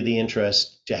wasn't really the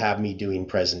interest to have me doing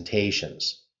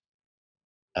presentations.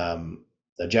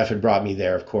 Jeff had brought me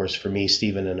there, of course, for me,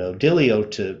 Stephen, and Odilio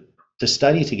to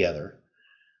study together.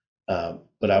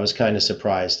 But I was kind of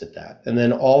surprised at that. And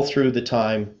then all through the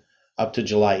time up to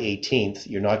July 18th,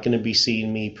 you're not going to be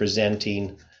seeing me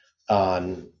presenting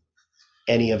on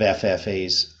any of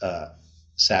FFA's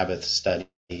Sabbath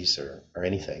studies or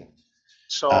anything.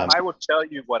 So I will tell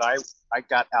you what I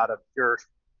got out of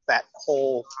that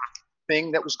whole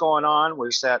thing that was going on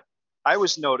was that I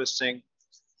was noticing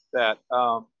that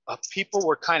people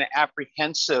were kind of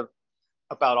apprehensive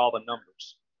about all the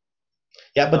numbers.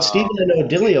 Yeah, but Stephen and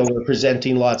Odilio were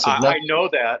presenting lots of numbers.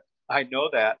 I know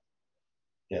that.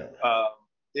 Yeah.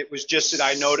 It was just that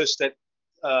I noticed that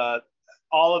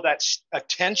all of that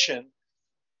attention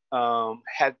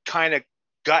had kind of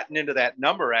gotten into that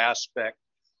number aspect,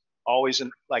 always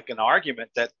in like an argument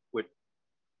that would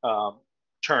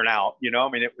turn out. I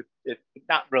mean, it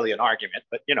not really an argument,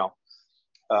 but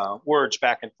words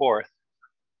back and forth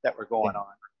that were going on.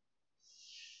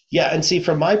 Yeah, and see,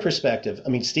 from my perspective, I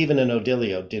mean, Stephen and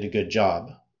Odilio did a good job.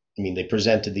 I mean, they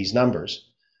presented these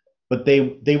numbers, but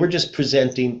they were just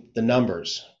presenting the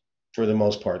numbers for the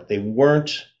most part. They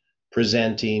weren't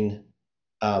presenting,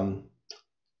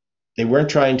 they weren't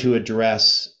trying to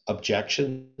address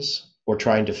objections or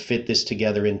trying to fit this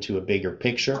together into a bigger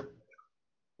picture.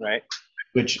 Right.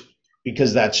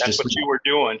 Because that's just what you were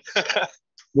doing.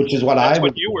 Which is what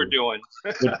you were doing.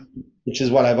 which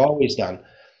is what I've always done.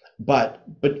 But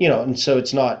and so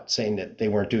it's not saying that they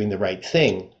weren't doing the right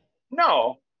thing.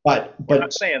 No. But we're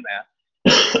not saying that.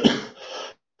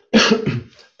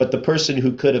 But the person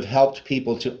who could have helped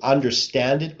people to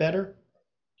understand it better,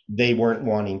 they weren't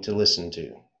wanting to listen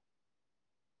to.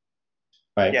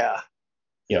 Right? Yeah.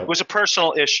 It was a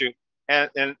personal issue,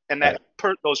 and that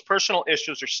those personal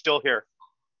issues are still here.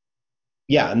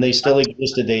 Yeah, and they still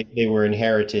existed. They were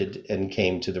inherited and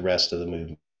came to the rest of the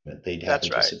movement. They'd have to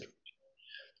disappear.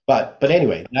 But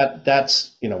anyway,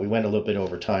 that's we went a little bit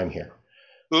over time here.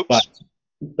 Oops.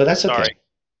 But that's okay. Sorry.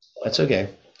 That's okay.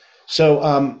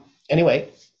 So anyway,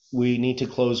 we need to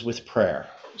close with prayer.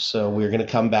 So we're going to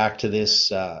come back to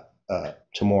this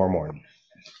tomorrow morning.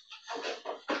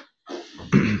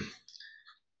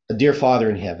 Dear Father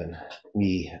in heaven,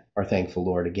 we are thankful,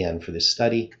 Lord, again for this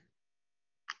study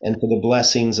and for the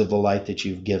blessings of the light that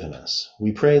you've given us.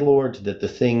 We pray, Lord, that the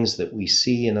things that we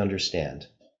see and understand,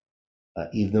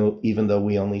 even though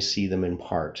we only see them in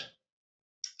part,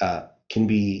 can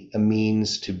be a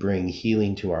means to bring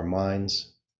healing to our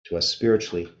minds, to us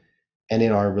spiritually, and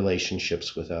in our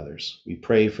relationships with others. We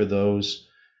pray for those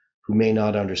who may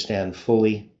not understand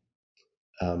fully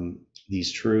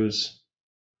these truths,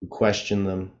 who question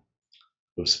them,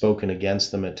 who have spoken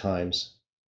against them at times.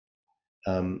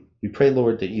 We pray,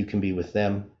 Lord, that you can be with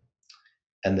them,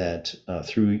 and that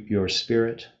through your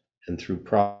Spirit and through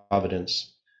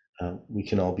providence, we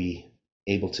can all be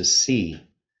able to see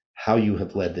how you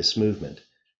have led this movement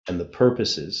and the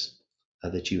purposes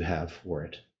that you have for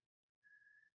it.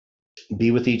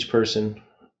 Be with each person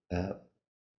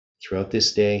throughout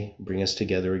this day. Bring us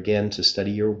together again to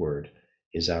study your word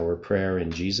is our prayer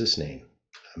in Jesus' name.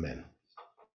 Amen.